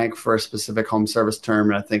this. And I rank for a specific home service term.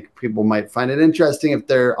 And I think people might find it interesting if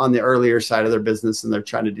they're on the earlier side of their business and they're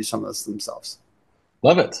trying to do some of this themselves.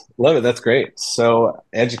 Love it. Love it. That's great. So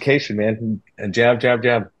education, man, and jab, jab,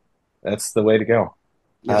 jab. That's the way to go.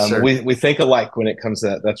 Yes, sir. We think alike when it comes to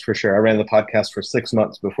that. That's for sure. I ran the podcast for 6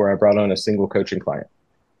 months before I brought on a single coaching client,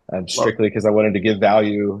 strictly because I wanted to give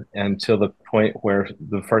value until the point where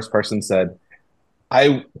the first person said,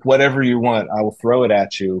 whatever you want, I will throw it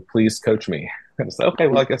at you. Please coach me. And I said, okay,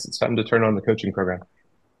 well, I guess it's time to turn on the coaching program.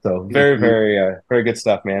 So very, very, very good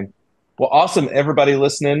stuff, man. Well, awesome. Everybody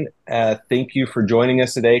listening, thank you for joining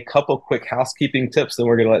us today. Couple quick housekeeping tips, then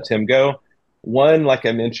we're going to let Tim go. One, like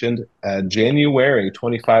I mentioned, January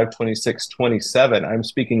 25, 26, 27. I'm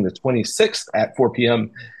speaking the 26th at 4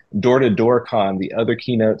 p.m. Door-to-Door Con. The other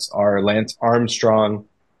keynotes are Lance Armstrong,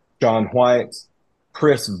 John White,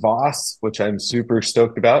 Chris Voss, which I'm super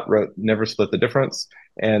stoked about, wrote Never Split the Difference,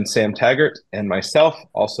 and Sam Taggart, and myself.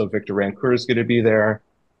 Also, Victor Rancourt is going to be there.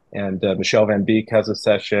 And Michelle Van Beek has a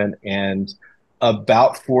session, and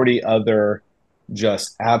about 40 other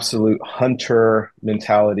just absolute hunter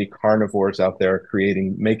mentality carnivores out there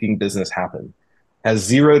making business happen. Has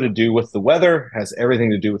zero to do with the weather, has everything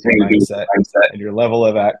to do with your mindset and your level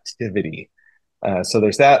of activity. So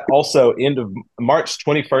there's that. Also, end of March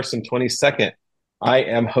 21st and 22nd, I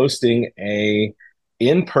am hosting a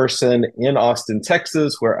in-person in Austin,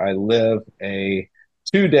 Texas, where I live, a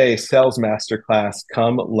 2-day sales masterclass.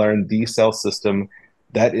 Come learn the sales system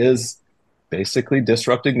that is basically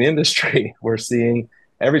disrupting the industry. We're seeing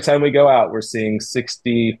every time we go out, we're seeing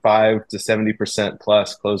 65 to 70%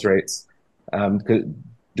 plus close rates,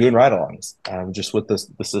 doing ride-alongs, just with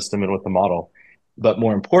the system and with the model. But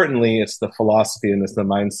more importantly, it's the philosophy and it's the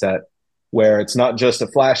mindset where it's not just a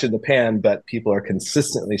flash in the pan, but people are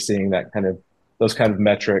consistently seeing those kind of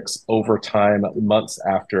metrics over time, months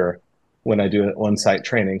after when I do an on-site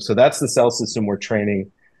training. So that's the sales system we're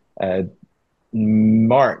training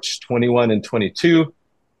March 21 and 22.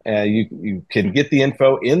 You can get the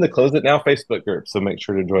info in the Close It Now Facebook group. So make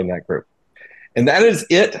sure to join that group. And that is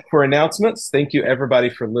it for announcements. Thank you, everybody,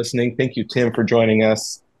 for listening. Thank you, Tim, for joining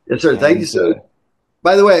us. Yes, sir. Thank you, sir.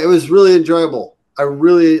 By the way, it was really enjoyable. I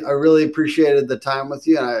really appreciated the time with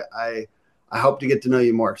you. And I hope to get to know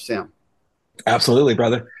you more, Sam. Absolutely,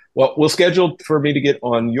 brother. Well, we'll schedule for me to get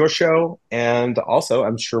on your show. And also,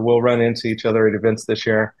 I'm sure we'll run into each other at events this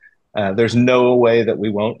year. There's no way that we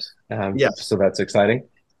won't. So that's exciting.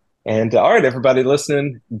 And all right, everybody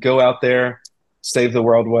listening, go out there, save the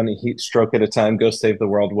world one heat stroke at a time. Go save the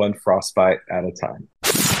world one frostbite at a time.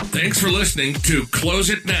 Thanks for listening to Close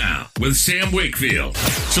It Now with Sam Wakefield.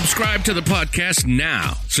 Subscribe to the podcast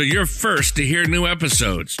now so you're first to hear new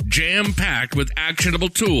episodes, jam-packed with actionable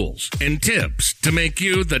tools and tips to make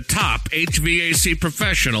you the top HVAC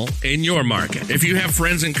professional in your market. If you have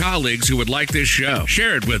friends and colleagues who would like this show,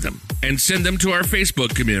 share it with them and send them to our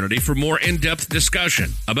Facebook community for more in-depth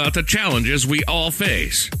discussion about the challenges we all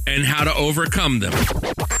face and how to overcome them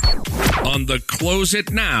on the Close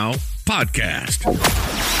It Now podcast.